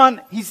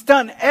 he's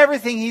done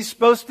everything he's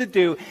supposed to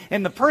do,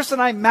 and the person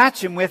I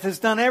match him with has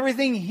done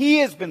everything he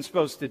has been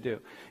supposed to do.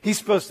 He's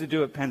supposed to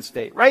do at Penn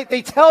State, right?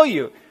 They tell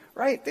you,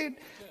 right?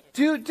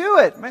 Do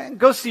it, man.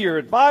 Go see your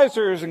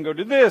advisors and go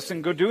do this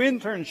and go do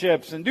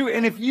internships and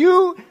if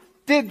you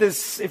did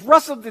this, if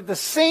Russell did the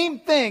same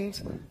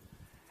things,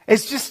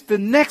 it's just the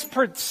next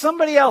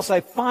somebody else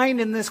I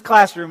find in this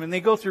classroom, and they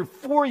go through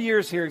 4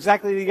 years here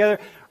exactly together,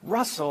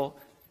 Russell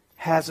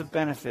has a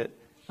benefit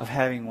of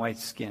having white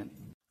skin.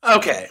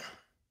 Okay.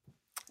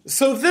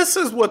 So this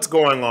is what's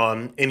going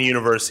on in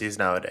universities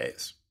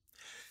nowadays.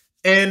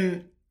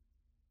 And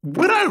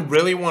what I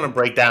really want to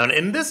break down,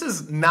 and this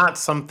is not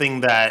something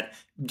that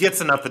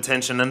gets enough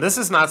attention, and this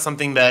is not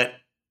something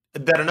that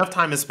enough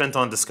time is spent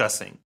on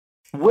discussing.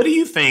 What do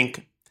you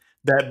think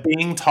that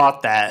being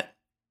taught that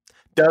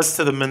does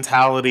to the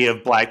mentality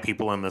of black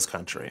people in this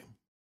country?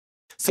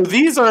 So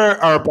these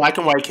are black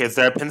and white kids.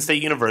 They're at Penn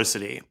State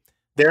University.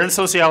 They're in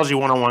Sociology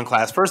 101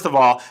 class. First of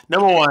all,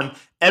 number one,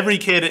 every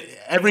kid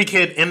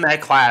in that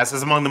class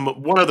is among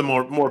one of the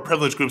more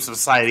privileged groups of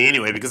society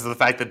anyway, because of the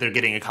fact that they're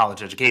getting a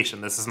college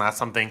education. This is not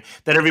something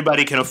that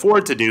everybody can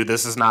afford to do.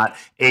 This is not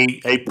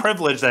a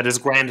privilege that is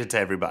granted to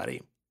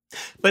everybody.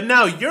 But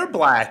now you're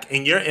black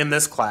and you're in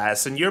this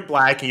class, and you're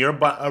black and you're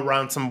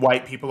around some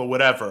white people or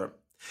whatever.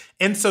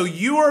 And so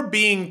you are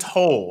being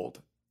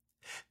told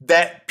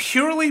that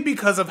purely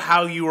because of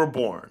how you were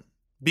born,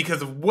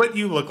 because of what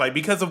you look like,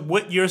 because of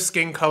what your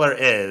skin color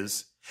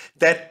is,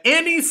 that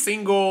any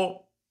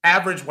single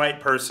average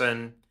white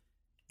person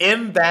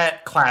in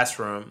that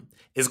classroom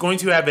is going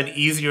to have an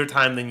easier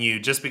time than you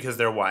just because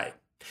they're white.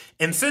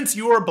 And since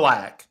you are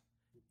black,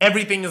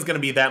 everything is going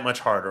to be that much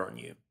harder on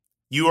you.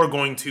 You're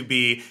going to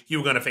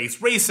face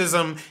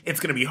racism. It's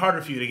going to be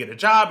harder for you to get a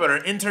job or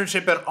an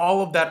internship and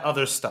all of that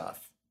other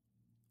stuff.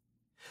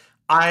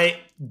 I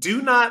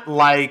do not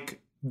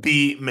like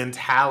the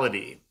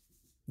mentality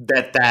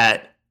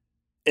that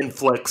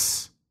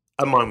inflicts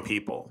among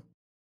people.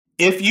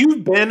 If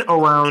you've been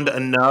around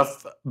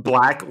enough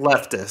black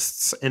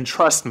leftists, and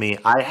trust me,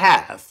 I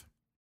have,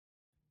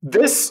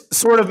 this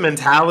sort of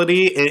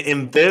mentality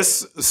in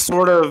this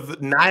sort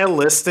of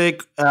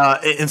nihilistic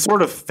and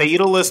sort of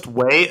fatalist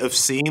way of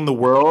seeing the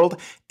world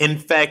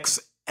infects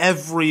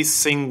every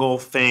single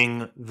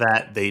thing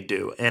that they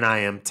do. And I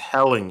am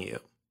telling you,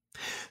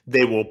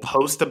 they will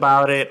post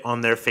about it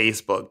on their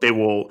Facebook. They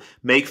will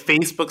make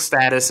Facebook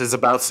statuses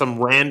about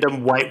some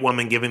random white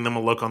woman giving them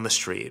a look on the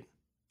street.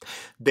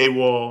 They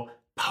will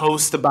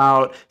post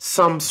about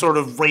some sort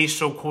of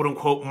racial, quote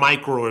unquote,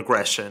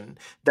 microaggression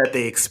that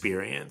they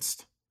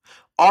experienced.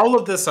 All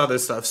of this other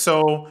stuff.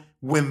 So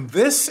when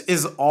this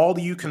is all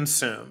you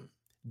consume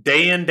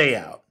day in, day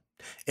out,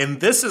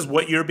 and this is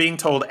what you're being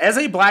told as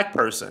a black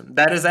person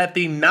that is at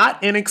the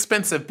not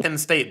inexpensive Penn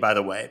State, by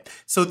the way.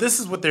 So this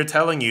is what they're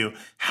telling you.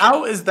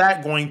 How is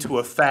that going to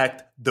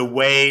affect the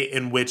way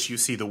in which you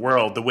see the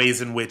world, the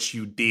ways in which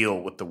you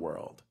deal with the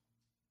world?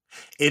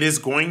 It is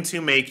going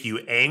to make you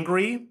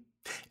angry.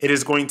 It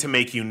is going to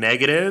make you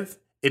negative.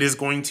 It is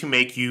going to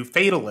make you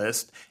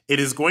fatalist. It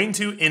is going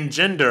to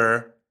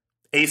engender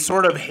a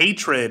sort of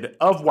hatred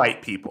of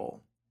white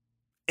people.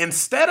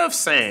 Instead of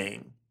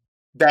saying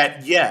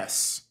that,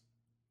 yes,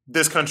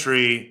 this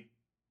country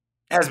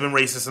has been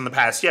racist in the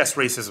past. Yes,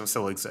 racism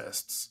still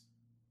exists.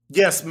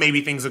 Yes,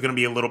 maybe things are going to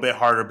be a little bit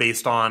harder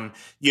based on,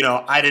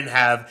 I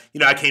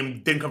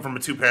didn't come from a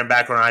two-parent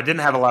background. I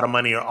didn't have a lot of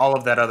money or all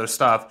of that other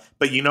stuff.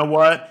 But you know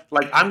what?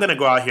 I'm going to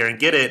go out here and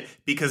get it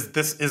because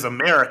this is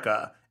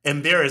America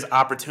and there is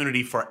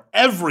opportunity for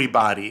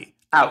everybody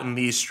out in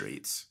these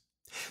streets.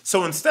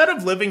 So instead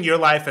of living your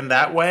life in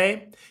that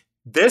way,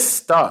 this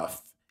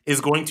stuff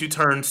is going to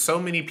turn so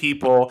many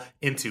people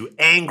into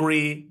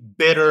angry,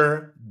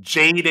 bitter,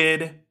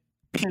 jaded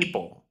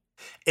people.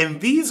 And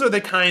these are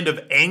the kind of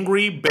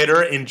angry,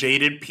 bitter, and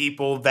jaded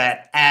people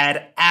that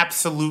add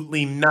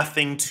absolutely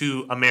nothing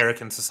to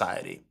American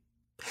society.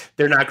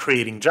 They're not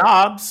creating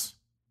jobs.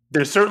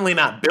 They're certainly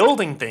not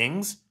building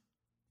things.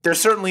 They're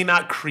certainly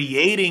not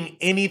creating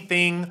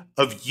anything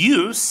of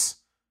use.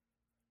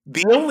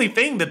 The only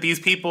thing that these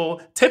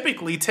people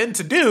typically tend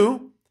to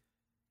do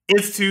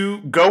is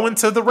to go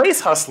into the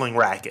race hustling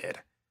racket.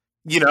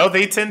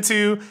 They tend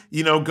to,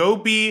 go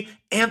be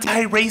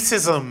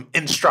anti-racism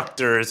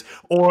instructors,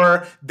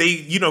 or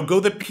they, go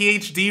the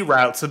PhD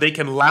route so they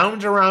can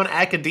lounge around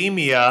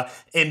academia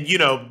and,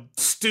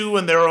 stew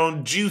in their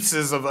own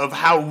juices of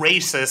how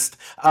racist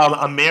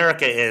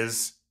America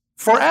is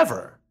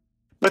forever.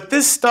 But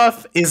this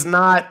stuff it's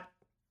not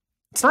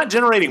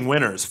generating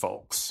winners,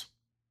 folks.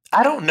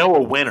 I don't know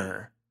a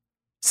winner,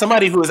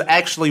 somebody who is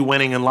actually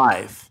winning in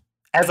life,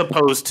 as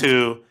opposed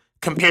to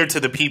compared to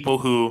the people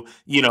who,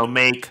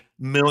 make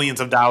millions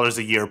of dollars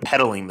a year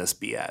peddling this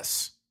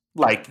BS.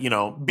 Like,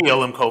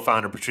 BLM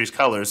co-founder Patrisse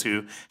Cullors,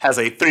 who has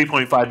a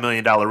 $3.5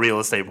 million real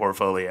estate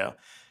portfolio.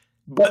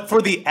 But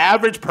for the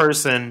average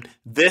person,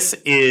 this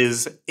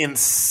is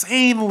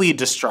insanely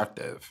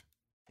destructive.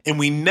 And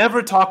we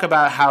never talk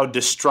about how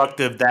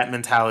destructive that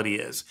mentality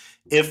is.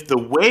 If the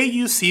way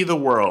you see the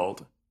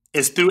world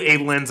is through a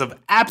lens of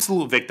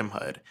absolute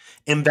victimhood,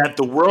 in that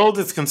the world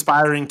is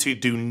conspiring to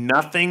do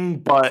nothing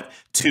but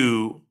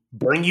to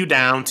bring you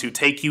down, to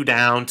take you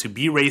down, to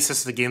be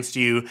racist against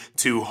you,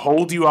 to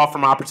hold you off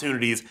from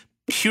opportunities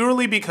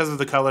purely because of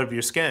the color of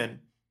your skin,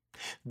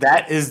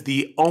 that is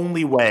the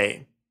only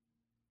way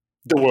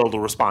the world will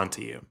respond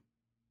to you.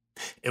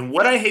 And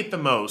what I hate the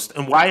most,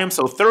 and why I'm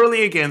so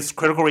thoroughly against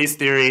critical race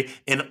theory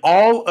and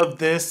all of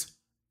this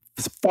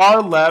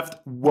far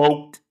left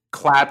woke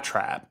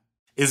claptrap,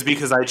 is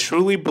because I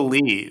truly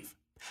believe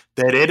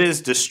that it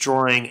is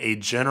destroying a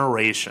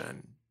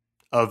generation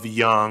of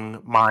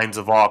young minds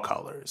of all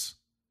colors,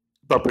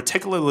 but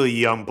particularly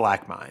young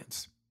black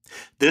minds.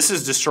 This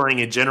is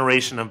destroying a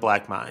generation of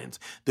black minds.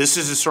 This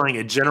is destroying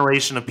a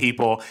generation of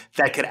people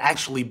that could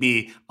actually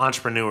be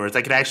entrepreneurs,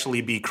 that could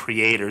actually be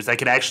creators, that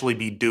could actually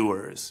be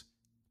doers.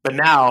 But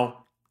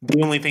now,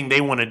 the only thing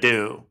they want to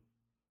do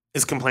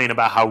is complain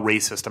about how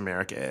racist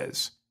America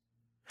is.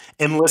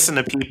 And listen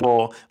to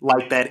people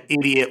like that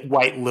idiot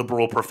white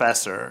liberal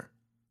professor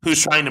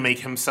who's trying to make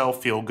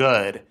himself feel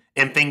good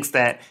and thinks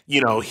that,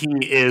 he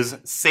is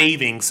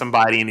saving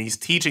somebody and he's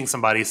teaching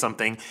somebody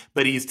something,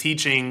 but he's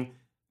teaching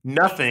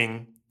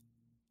nothing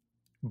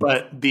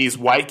but these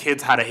white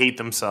kids how to hate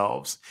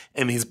themselves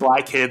and these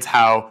black kids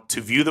how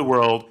to view the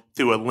world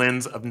through a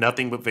lens of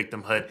nothing but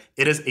victimhood.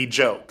 It is a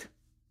joke.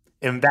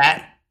 And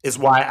that is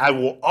why I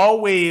will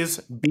always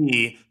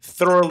be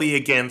thoroughly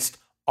against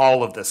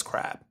all of this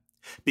crap,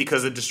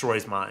 because it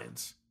destroys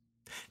minds.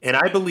 And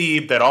I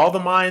believe that all the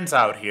minds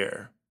out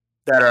here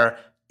that are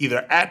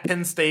either at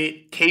Penn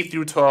State, K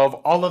through 12,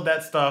 all of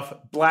that stuff,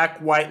 black,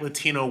 white,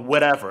 Latino,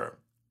 whatever,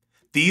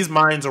 These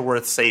minds are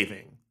worth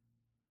saving.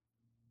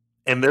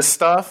 And this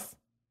stuff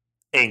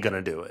ain't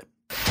gonna do it.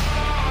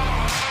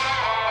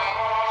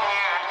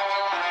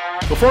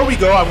 Before we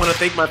go, I want to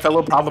thank my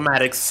fellow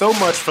Problematics so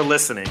much for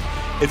listening.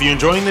 If you're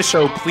enjoying the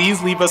show,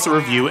 please leave us a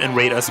review and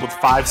rate us with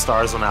 5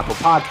 stars on Apple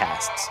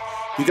Podcasts.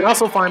 You can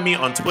also find me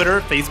on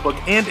Twitter, Facebook,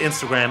 and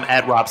Instagram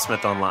at Rob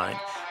Smith Online.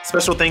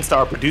 Special thanks to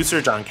our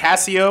producer, John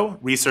Cassio,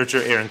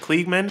 researcher Aaron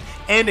Kliegman,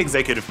 and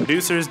executive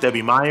producers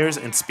Debbie Myers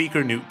and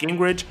speaker Newt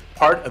Gingrich,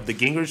 part of the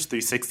Gingrich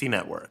 360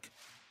 Network.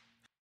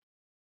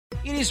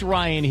 It is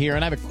Ryan here,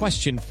 and I have a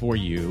question for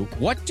you.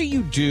 What do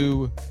you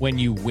do when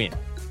you win?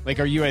 Like,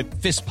 are you a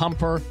fist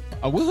pumper,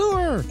 a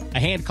woohooer, a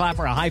hand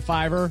clapper, a high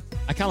fiver?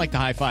 I kind of like the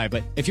high five,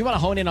 but if you want to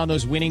hone in on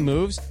those winning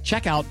moves,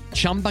 check out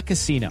Chumba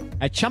Casino.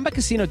 At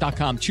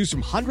ChumbaCasino.com, choose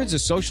from hundreds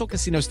of social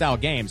casino-style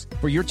games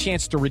for your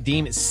chance to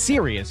redeem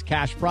serious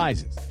cash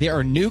prizes. There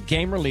are new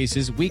game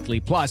releases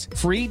weekly, plus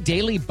free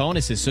daily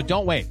bonuses, so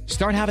don't wait.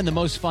 Start having the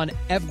most fun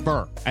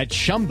ever at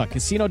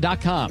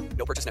ChumbaCasino.com.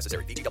 No purchase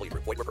necessary. VGW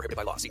Group. Void where prohibited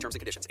by law. See terms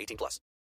and conditions. 18+.